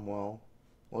bomb well.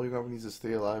 Well, you're going to need to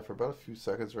stay alive for about a few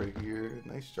seconds right here.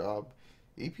 Nice job.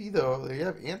 AP though, they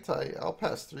have anti. I'll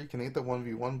pass 3 can hit the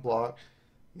 1v1 block.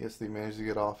 Yes, they managed to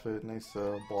get off it. Nice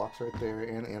blocks right there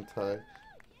and anti.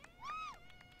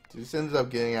 Just ended up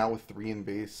getting out with 3 in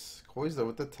base. Koi's though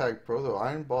with the tag pro though.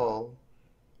 Iron Ball.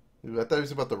 Dude, I thought he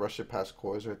was about to rush it past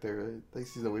Koi's right there. At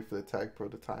least he's wait for the tag pro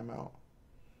to time out.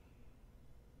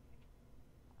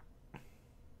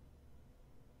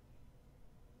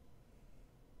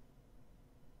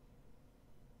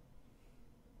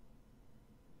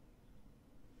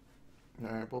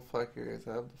 Alright, both flag carriers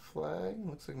have the flag.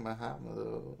 Looks like Mahama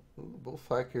though. Ooh, both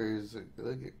flag carriers are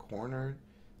gonna get cornered.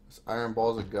 This Iron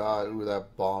Ball's a god. Ooh,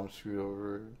 that bomb screwed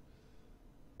over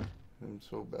him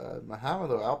so bad. Mahama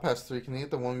though, out past 3. Can he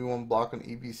hit the 1v1 block on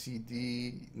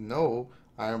ABCD? No.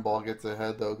 Iron Ball gets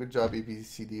ahead though. Good job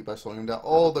ABCD by slowing him down.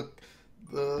 Oh,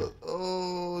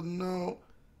 oh no.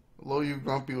 Low you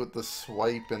Grumpy with the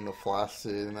swipe and the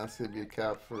flaccid, and that's gonna be a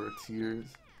cap for tears.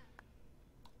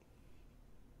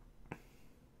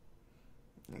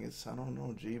 I guess, I don't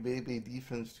know, J-Baby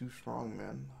defense too strong,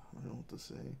 man. I don't know what to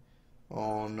say.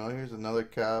 Oh no, here's another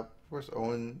cap. Of course,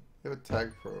 Owen, you have a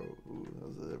tag pro. Ooh, that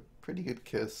was a pretty good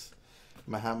kiss.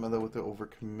 Mahama though with the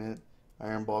overcommit.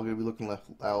 Iron Ball gonna be looking left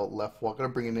wall. Gonna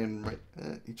bring it in right.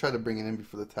 He tried to bring it in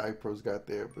before the tag pros got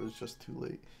there, but it was just too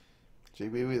late.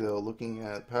 J-Baby though looking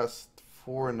at past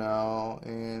 4 now,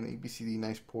 and ABCD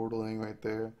nice portaling right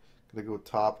there. Gonna go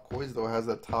top. Koi's though has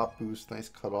that top boost. Nice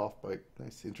cut off by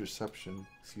nice interception.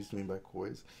 Excuse me, by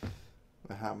Koi's.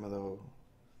 Mahama though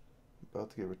about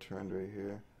to get returned right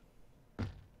here.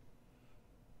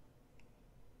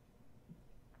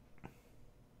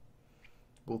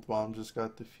 Both bombs just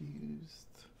got defused.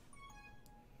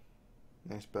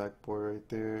 Nice backboard right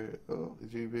there. Oh,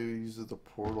 J-Baby uses the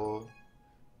portal.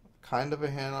 Kind of a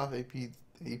handoff.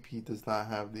 AP does not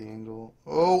have the angle.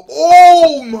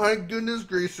 Oh my goodness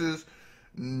gracious.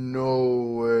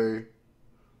 No way.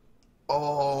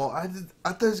 Oh, I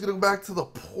thought he was gonna go back to the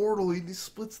portal. He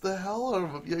splits the hell out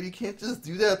of him. Yo, you can't just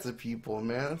do that to people,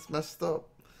 man. That's messed up.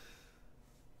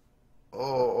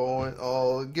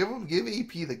 Give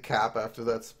AP the cap after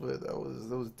that split. That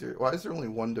was dirty. Why is there only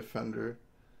one defender?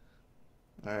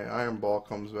 Alright, Iron Ball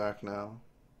comes back now.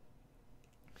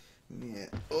 Man,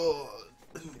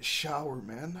 shower,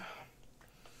 man.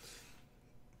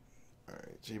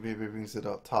 Alright, J-Baby brings it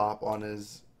up top on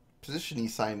his position he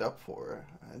signed up for.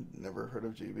 I'd never heard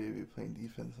of J-Baby playing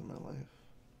defense in my life.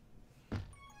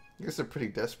 I guess they're pretty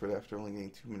desperate after only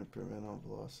getting 2 minutes per minute on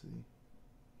velocity.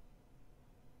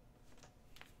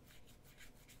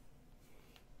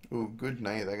 Ooh, good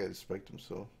night. That guy spiked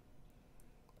himself.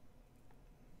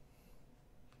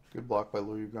 Good block by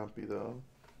Lou Grumpy though.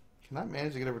 Cannot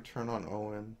manage to get a return on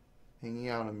Owen. Hanging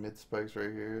out in mid spikes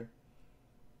right here.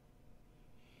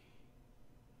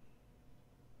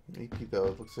 AP though,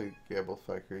 it looks like both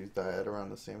factories died around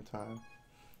the same time.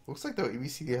 Looks like though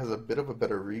EBCD has a bit of a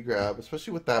better regrab,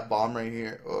 especially with that bomb right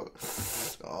here.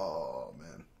 Oh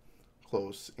man.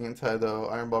 Close. Anti though,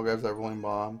 Iron Ball grabs that rolling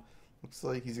bomb. Looks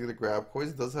like he's gonna grab.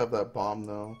 Koi's does have that bomb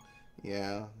though.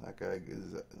 Yeah, that guy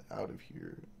is out of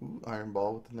here. Ooh, Iron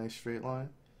Ball with a nice straight line.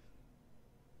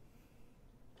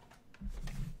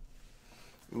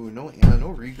 Ooh, no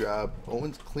regrab.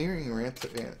 Owen's clearing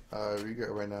regrab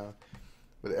right now.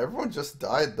 But everyone just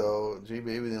died though.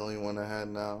 J-Baby the only one ahead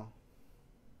now.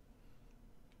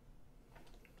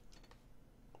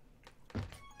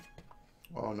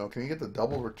 Oh no, can he get the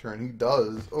double return? He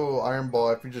does. Oh, Iron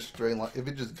Ball, if he just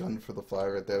gunned for the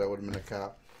flag right there, that would have been a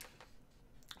cap.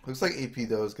 Looks like AP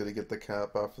though is gonna get the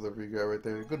cap after the regrab right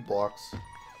there. Good blocks.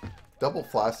 Double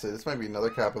flaccid. This might be another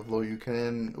cap of low you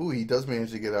can. Ooh, he does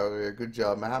manage to get out of there. Good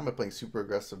job. Mahama playing super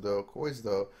aggressive though. Koi's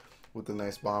though with the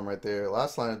nice bomb right there.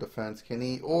 Last line of defense. Can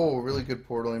he? Oh, really good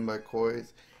portaling by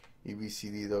Koi's.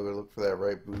 EBCD though gonna look for that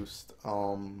right boost.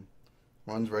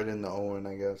 Runs right into Owen,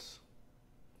 I guess.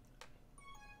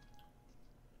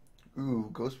 Ooh,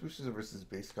 Ghost Boosters versus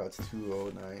Base Gods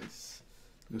 2-0. Nice.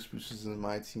 Ghost Boosters is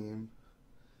my team.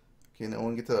 Can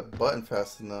Owen get to that button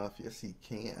fast enough? Yes, he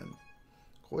can.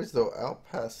 Boys though out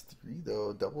past 3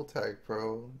 though. Double tag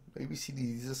pro. Maybe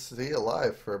CD just stay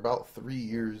alive for about 3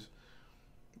 years.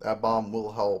 That bomb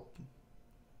will help.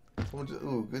 Someone just,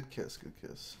 ooh, good kiss, good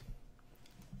kiss.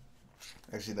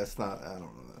 Actually, that's not. I don't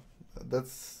know.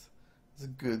 That's a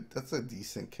good. That's a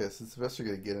decent kiss. It's the best you're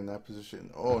gonna get in that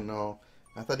position. Oh no,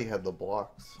 I thought he had the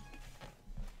blocks.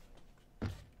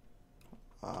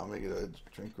 I'm gonna get a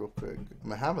drink real quick.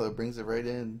 Mahamada brings it right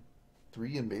in.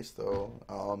 3 in base though.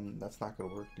 That's not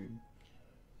gonna work, dude.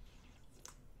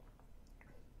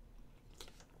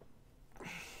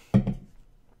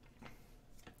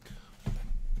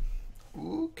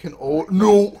 Ooh, can oh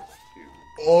no!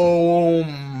 Oh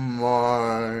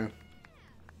my!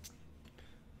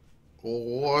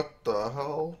 What the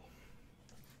hell?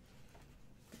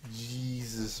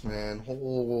 Jesus, man!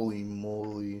 Holy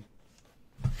moly!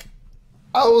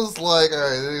 I was like,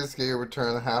 alright, this game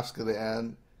return the half's gonna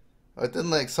end. But then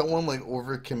like someone like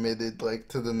overcommitted like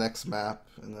to the next map,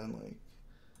 and then like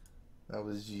that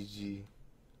was GG.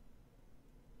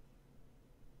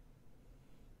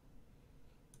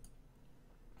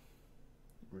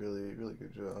 Really, really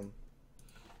good job.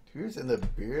 Tears ended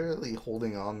up barely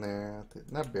holding on there.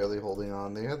 Not barely holding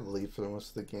on. They had the lead for the most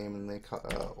of the game, and they caught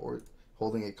or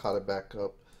holding it caught it back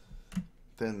up.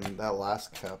 Then that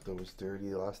last cap that was dirty.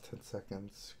 The last 10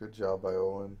 seconds. Good job by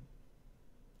Owen.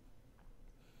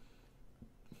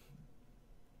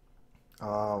 I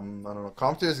don't know.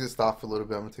 Commentator's gonna stop for a little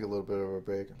bit. I'm gonna take a little bit of a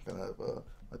break. I'm gonna have,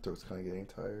 my throat's kind of getting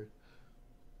tired.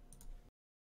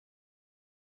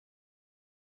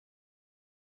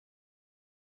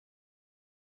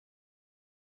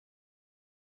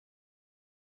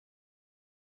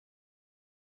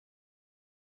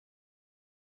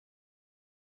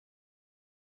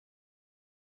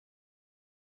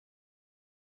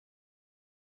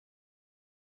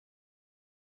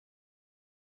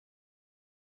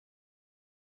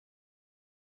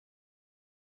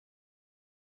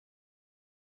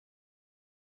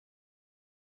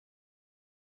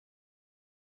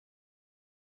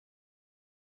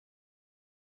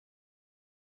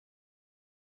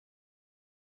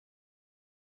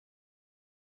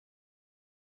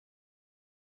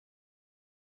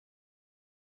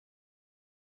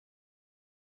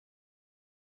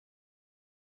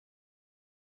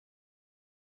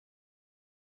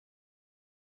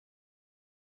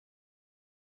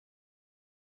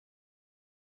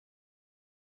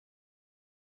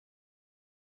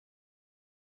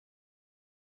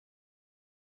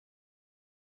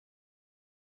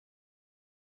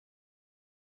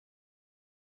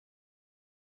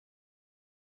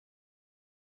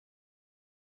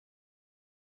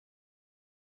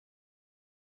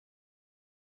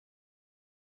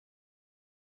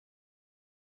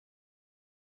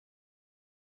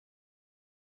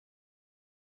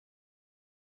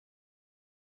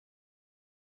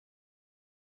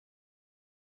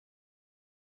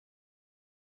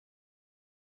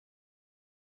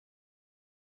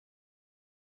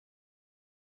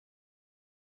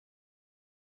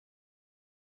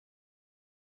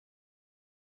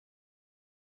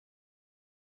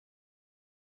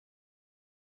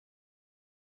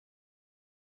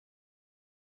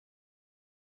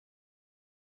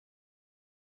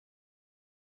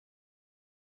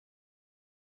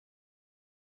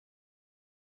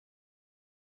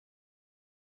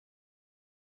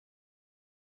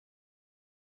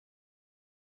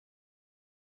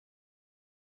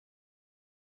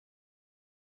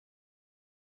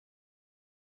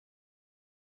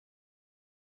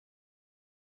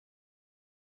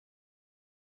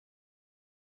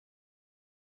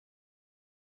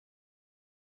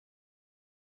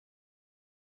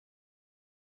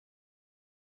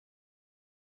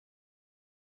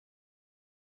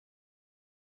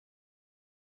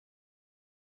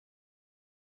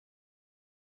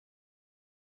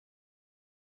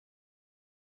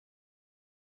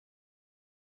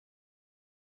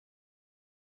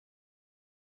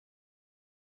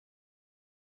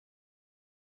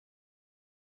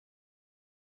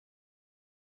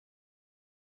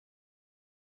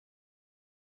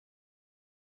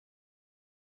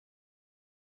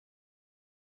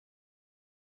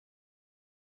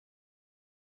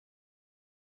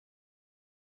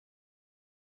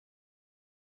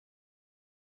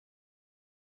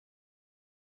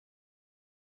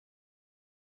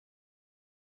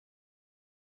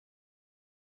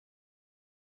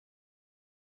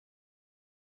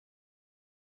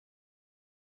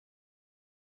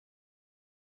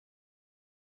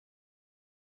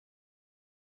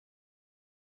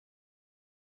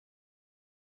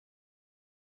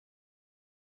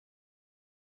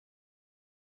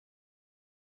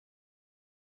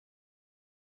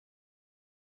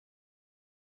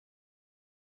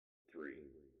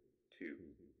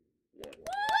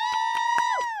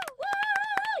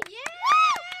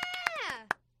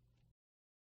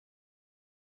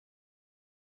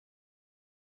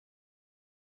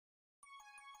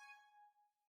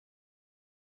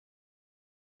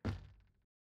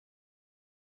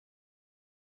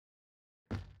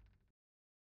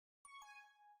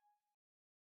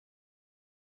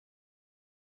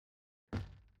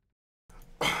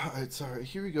 Alright, sorry.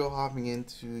 Here we go, hopping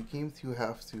into game 2,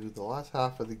 half 2. The last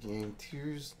half of the game.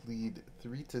 Tears lead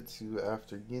 3-2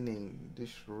 after getting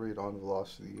destroyed on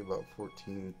velocity about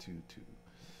 14-2.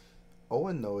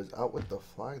 Owen though is out with the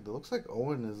flag. It looks like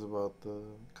Owen is about the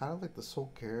kind of like the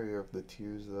sole carrier of the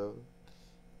Tears though.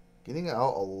 Getting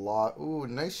out a lot. Ooh,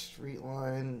 nice straight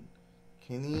line.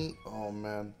 Can he? Oh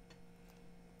man.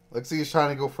 Looks like he's trying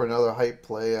to go for another hype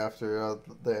play after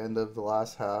the end of the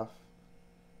last half.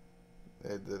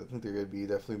 I think they're going to be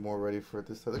definitely more ready for it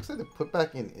this time. Looks like they put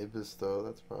back in Ibis, though.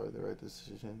 That's probably the right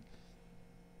decision.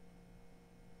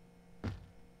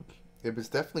 Ibis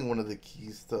definitely one of the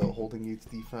keys to Holding Gate's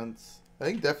defense. I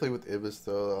think definitely with Ibis,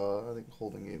 though, I think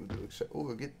Holding Gate would do it.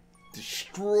 Oh, get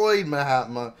destroyed,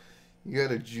 Mahatma. You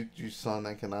got a juke juice, son.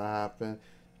 That cannot happen.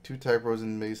 2 typos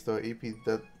in base, though. AP,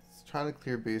 that's trying to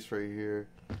clear base right here.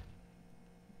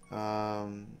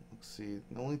 Let's see.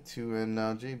 Only 2 in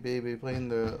now. J Baby playing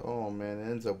the. Oh man,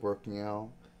 it ends up working out.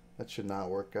 That should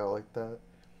not work out like that.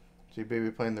 J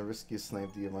Baby playing the riskiest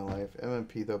snipe D of my life.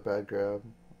 MMP though, bad grab.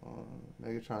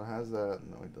 Megatron has that.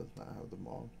 No, he does not have the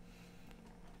bomb.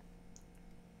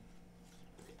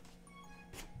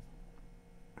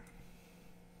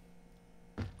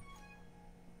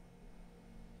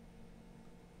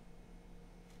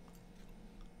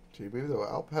 J Baby though,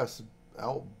 outpass.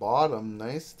 Out bottom,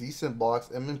 nice, decent blocks.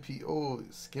 MMP, oh,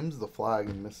 skims the flag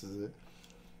and misses it.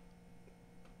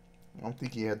 I don't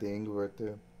think he had the angle right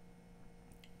there.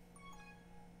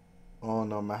 Oh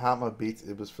no, Mahatma baits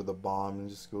Ibis for the bomb and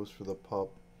just goes for the pup.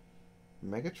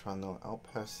 Megatron though, out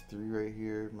past 3 right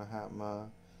here. Mahatma,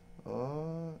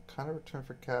 kind of return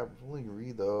for cap. Rolling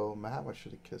re though. Mahatma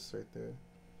should have kissed right there.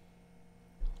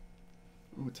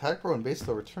 Ooh, Tag Pro and base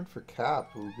though, return for cap.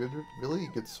 Ooh, good, really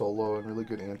good solo and really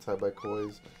good anti by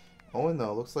Koi's. Owen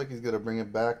though, looks like he's gonna bring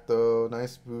it back though.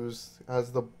 Nice boost.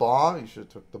 Has the bomb. He should have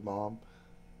took the bomb.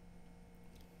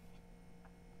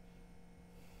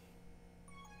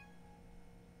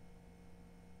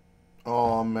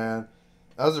 Oh man,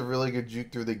 that was a really good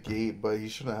juke through the gate, but he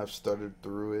shouldn't have started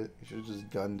through it. He should have just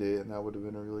gunned it, and that would have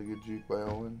been a really good juke by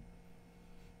Owen.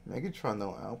 Megatron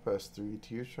though, out past 3.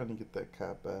 Tears trying to get that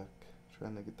cap back.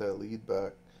 Trying to get that lead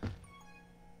back.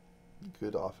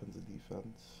 Good offensive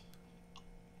defense.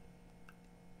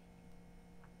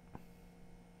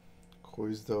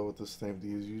 Koi's though with the snipe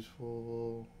D is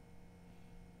useful.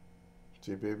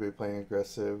 J Baby playing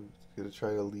aggressive. Gonna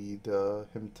try to lead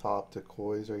him top to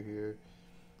Koi's right here.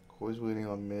 Koi's waiting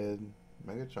on mid.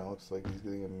 Megatron looks like he's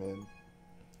getting a mid.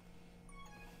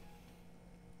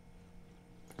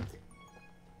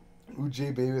 Ooh,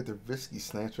 J Baby with the risky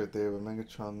snipes right there, but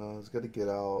Megatron though has got to get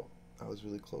out. That was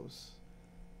really close.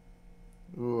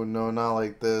 Ooh, no, not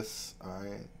like this.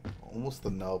 Alright, almost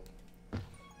the nub.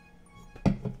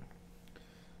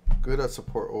 Good at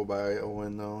support O by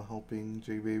Owen though, helping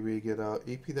J Baby get out.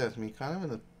 AP, that's me, kind of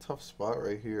in a tough spot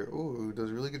right here. Ooh, does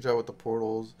a really good job with the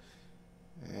portals,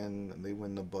 and they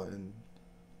win the button.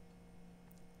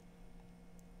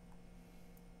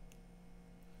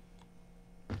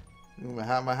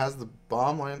 Mahatma has the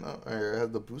bomb line, or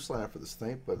has the boost line for the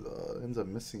snipe, but ends up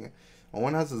missing it.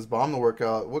 Owen has his bomb to work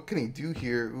out. What can he do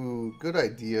here? Ooh, good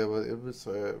idea, but it was,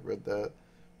 I read that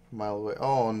from a mile away.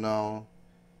 Oh no.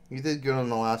 He did good on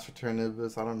the last return of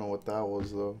this. I don't know what that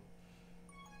was though.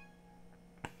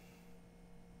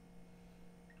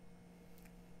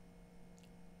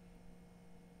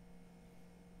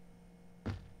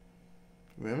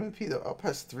 MMP though, up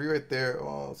past 3 right there.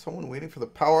 Oh, someone waiting for the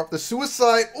power up. The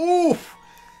suicide. Oof!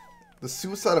 The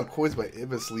suicide on Koi's by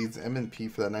Ibis leads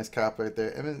MNP for that nice cap right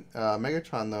there.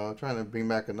 Megatron though, trying to bring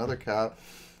back another cap.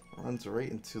 Runs right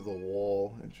into the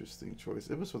wall. Interesting choice.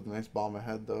 Ibis with a nice bomb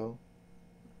ahead though.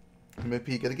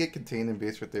 MMP gotta get contained in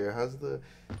base right there.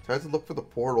 Tries to look for the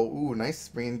portal. Ooh, nice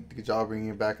good job bringing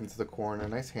it back into the corner.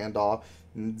 Nice handoff.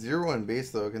 0 in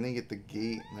base though. Can they get the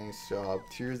gate? Nice job.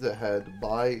 Tears ahead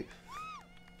by,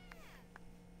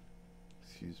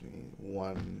 excuse me,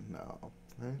 1 now,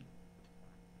 right?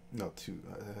 No, 2.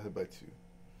 Ahead by 2.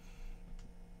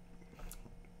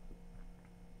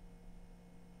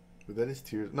 But that is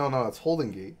Tears. No, it's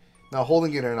Holding Gate. Now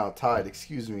Holding Gate are now tied.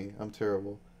 Excuse me. I'm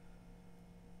terrible.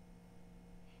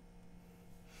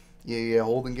 Yeah,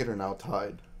 Holding Gate are now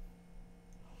tied.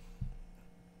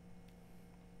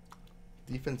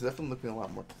 Defense definitely looking a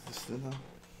lot more consistent now.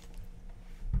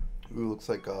 Ooh, looks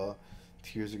like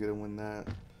Tears are gonna win that.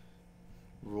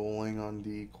 Rolling on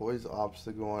D. Koi's opts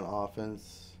to go on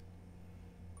offense.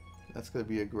 That's gonna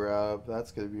be a grab.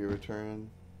 That's gonna be a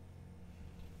return.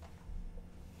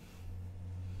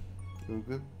 Ooh,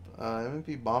 good.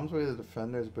 MMP bombs away the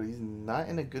defenders, but he's not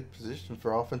in a good position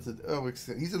for offensive. Oh,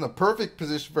 he's in the perfect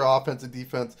position for offensive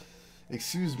defense.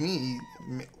 Excuse me,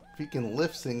 freaking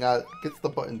lifts and gets the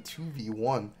button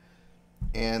 2v1.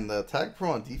 And the tag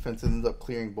pro on defense ends up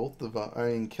clearing both of them. I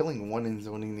mean, killing one and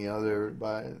zoning the other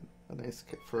by a nice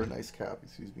cap.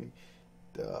 Excuse me.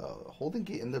 Holding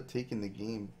Gate ended up taking the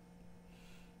game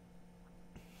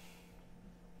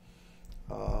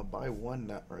by one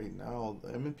right now. The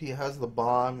MMP has the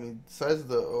bomb. He decides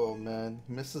oh man,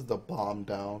 he misses the bomb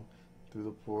down through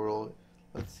the portal.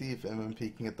 Let's see if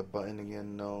MMP can get the button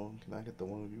again. No, cannot get the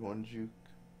 1v1 juke.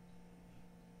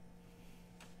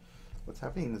 What's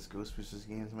happening in this Ghost vs.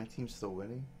 game? Is my team still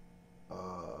winning? Nah.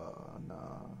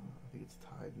 I think it's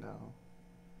tied now.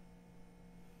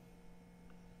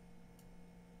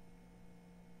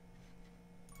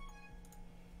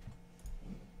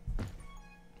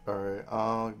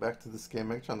 Alright, back to this game.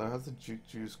 Megatron there has the juke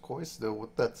juice. Koi still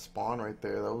with that spawn right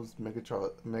there. That was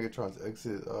Megatron's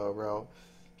exit route.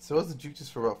 So has the juke juice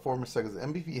for about 4 more seconds.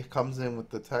 MVP comes in with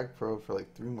the tag pro for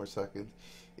like 3 more seconds.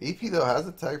 AP though has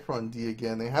the tag pro on D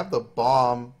again. They have the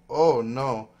bomb. Oh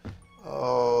no.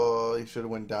 Oh, he should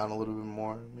have went down a little bit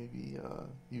more. Maybe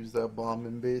use that bomb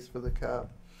in base for the cap.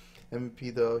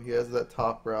 MVP though, he has that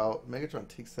top route. Megatron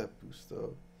takes that boost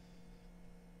though.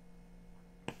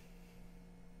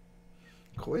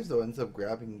 Koi's though ends up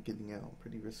grabbing and getting out.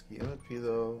 Pretty risky. MVP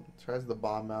though tries the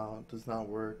bomb out. Does not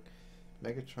work.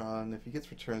 Megatron, if he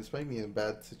gets returned, this might be a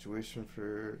bad situation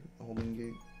for Holding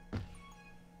Gate.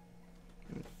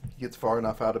 He gets far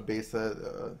enough out of base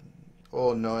that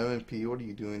oh no, MMP, what are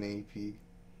you doing, AP?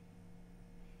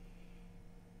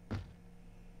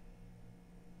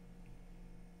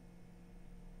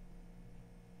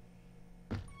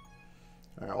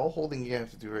 Alright, all Holding Gate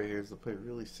have to do right here is to play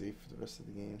really safe for the rest of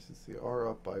the game since they are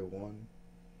up by 1.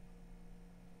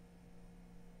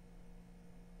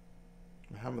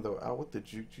 Muhammad though out with the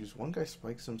juke juice. One guy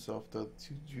spikes himself though.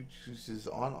 2 juke juices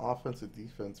on offensive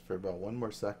defense for about 1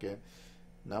 more second.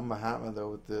 Now Muhammad though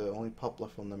with the only pup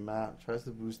left on the map tries to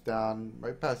boost down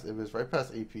right past Ibis, right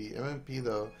past AP. MMP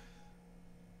though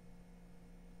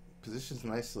positions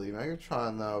nicely.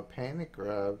 Megatron though panic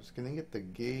grabs. Can he get the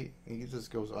gate? He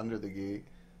just goes under the gate.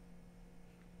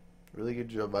 Really good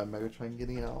job by Megatron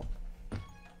getting out.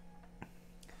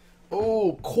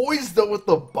 Oh, Koi's though with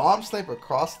the bomb snipe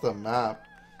across the map.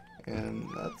 And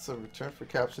that's a return for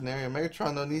cap scenario.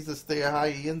 Megatron though needs to stay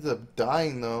high. He ends up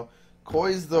dying though.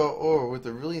 Koi's though, with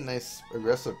a really nice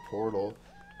aggressive portal.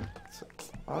 So,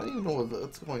 I don't even know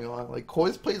what's going on. Like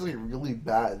Koi's plays like really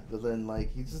bad, but then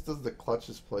like he just does the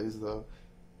clutchest plays though.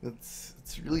 It's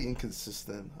really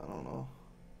inconsistent. I don't know.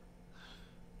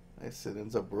 I said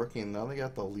ends up working. Now they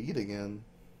got the lead again.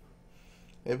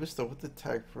 Ibis though with the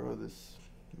tag pro. This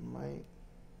might.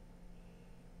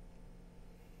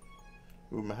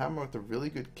 Ooh, Mahatma with a really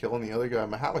good kill on the other guy.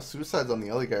 Mahatma suicides on the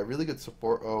other guy. Really good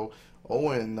support.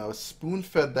 Owen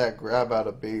spoon-fed that grab out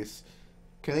of base.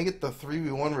 Can they get the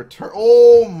 3v1 return?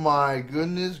 Oh my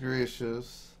goodness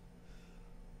gracious.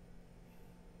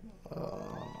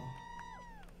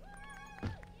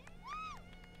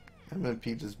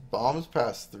 MMP just bombs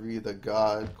past 3. The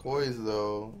god. Koi's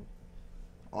though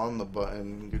on the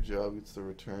button. Good job. Gets the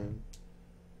return.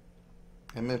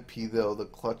 MMP though, the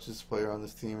clutchest player on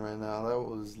this team right now. That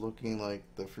was looking like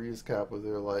the freest cap of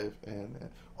their life. And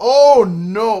oh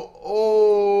no!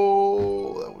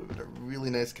 Oh, that would have been a really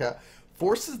nice cap.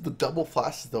 Forces the double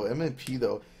flashes though. MMP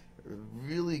though,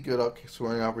 really good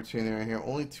scoring opportunity right here.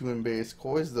 Only 2 in base.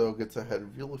 Koi's though gets ahead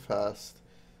really fast.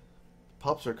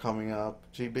 Pups are coming up.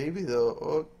 J Baby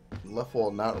though, left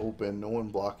wall not open. No one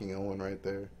blocking Owen right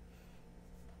there.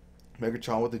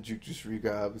 Megatron with the juke juice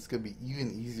regrab. It's gonna be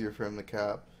even easier for him to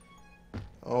cap.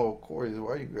 Oh, Corey,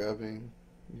 why are you grabbing?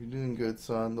 You're doing good,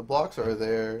 son. The blocks are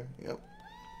there. Yep.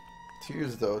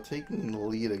 Tears though, taking the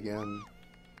lead again.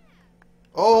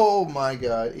 Oh my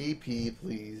god, AP,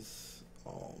 please.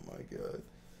 Oh my god.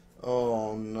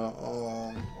 Oh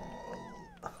no.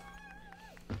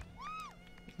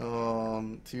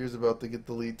 Tears about to get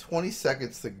the lead. 20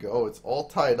 seconds to go. It's all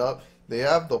tied up. They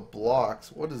have the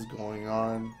blocks. What is going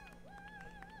on?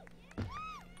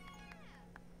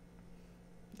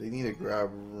 They need a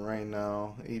grab right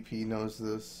now. AP knows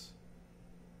this.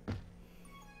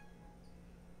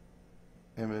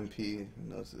 MMP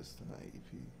knows this. Not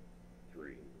AP.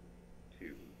 3,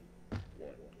 2,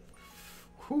 1.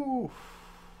 Whew.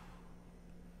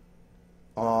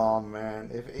 Oh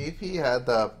man, if AP had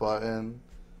that button,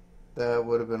 that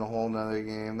would have been a whole nother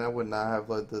game. That would not have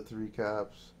led to 3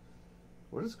 caps.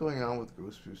 What is going on with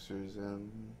Ghost Boosters?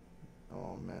 And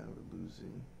oh man, we're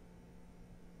losing.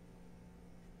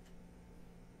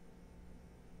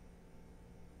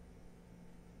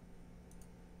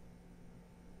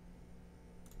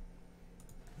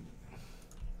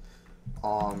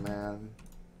 Oh man,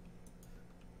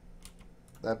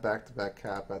 that back-to-back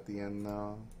cap at the end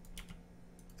though.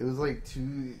 It was like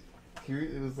two. Here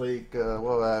it was like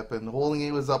what happened? Holding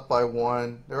A was up by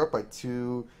one. They're up by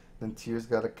two. Then Tears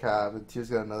got a cap, and Tears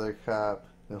got another cap.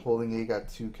 Then Holding A got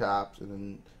two caps, and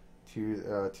then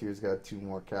Tears got two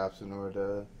more caps in order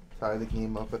to tie the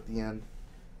game up at the end.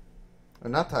 Or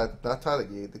not tie the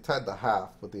game. They tied the half,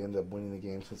 but they ended up winning the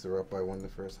game since they were up by one in the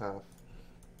first half.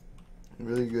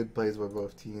 Really good plays by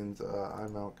both teams.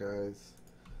 I'm out, guys.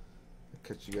 I'll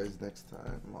catch you guys next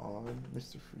time on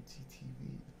Mr. Fruity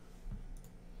TV.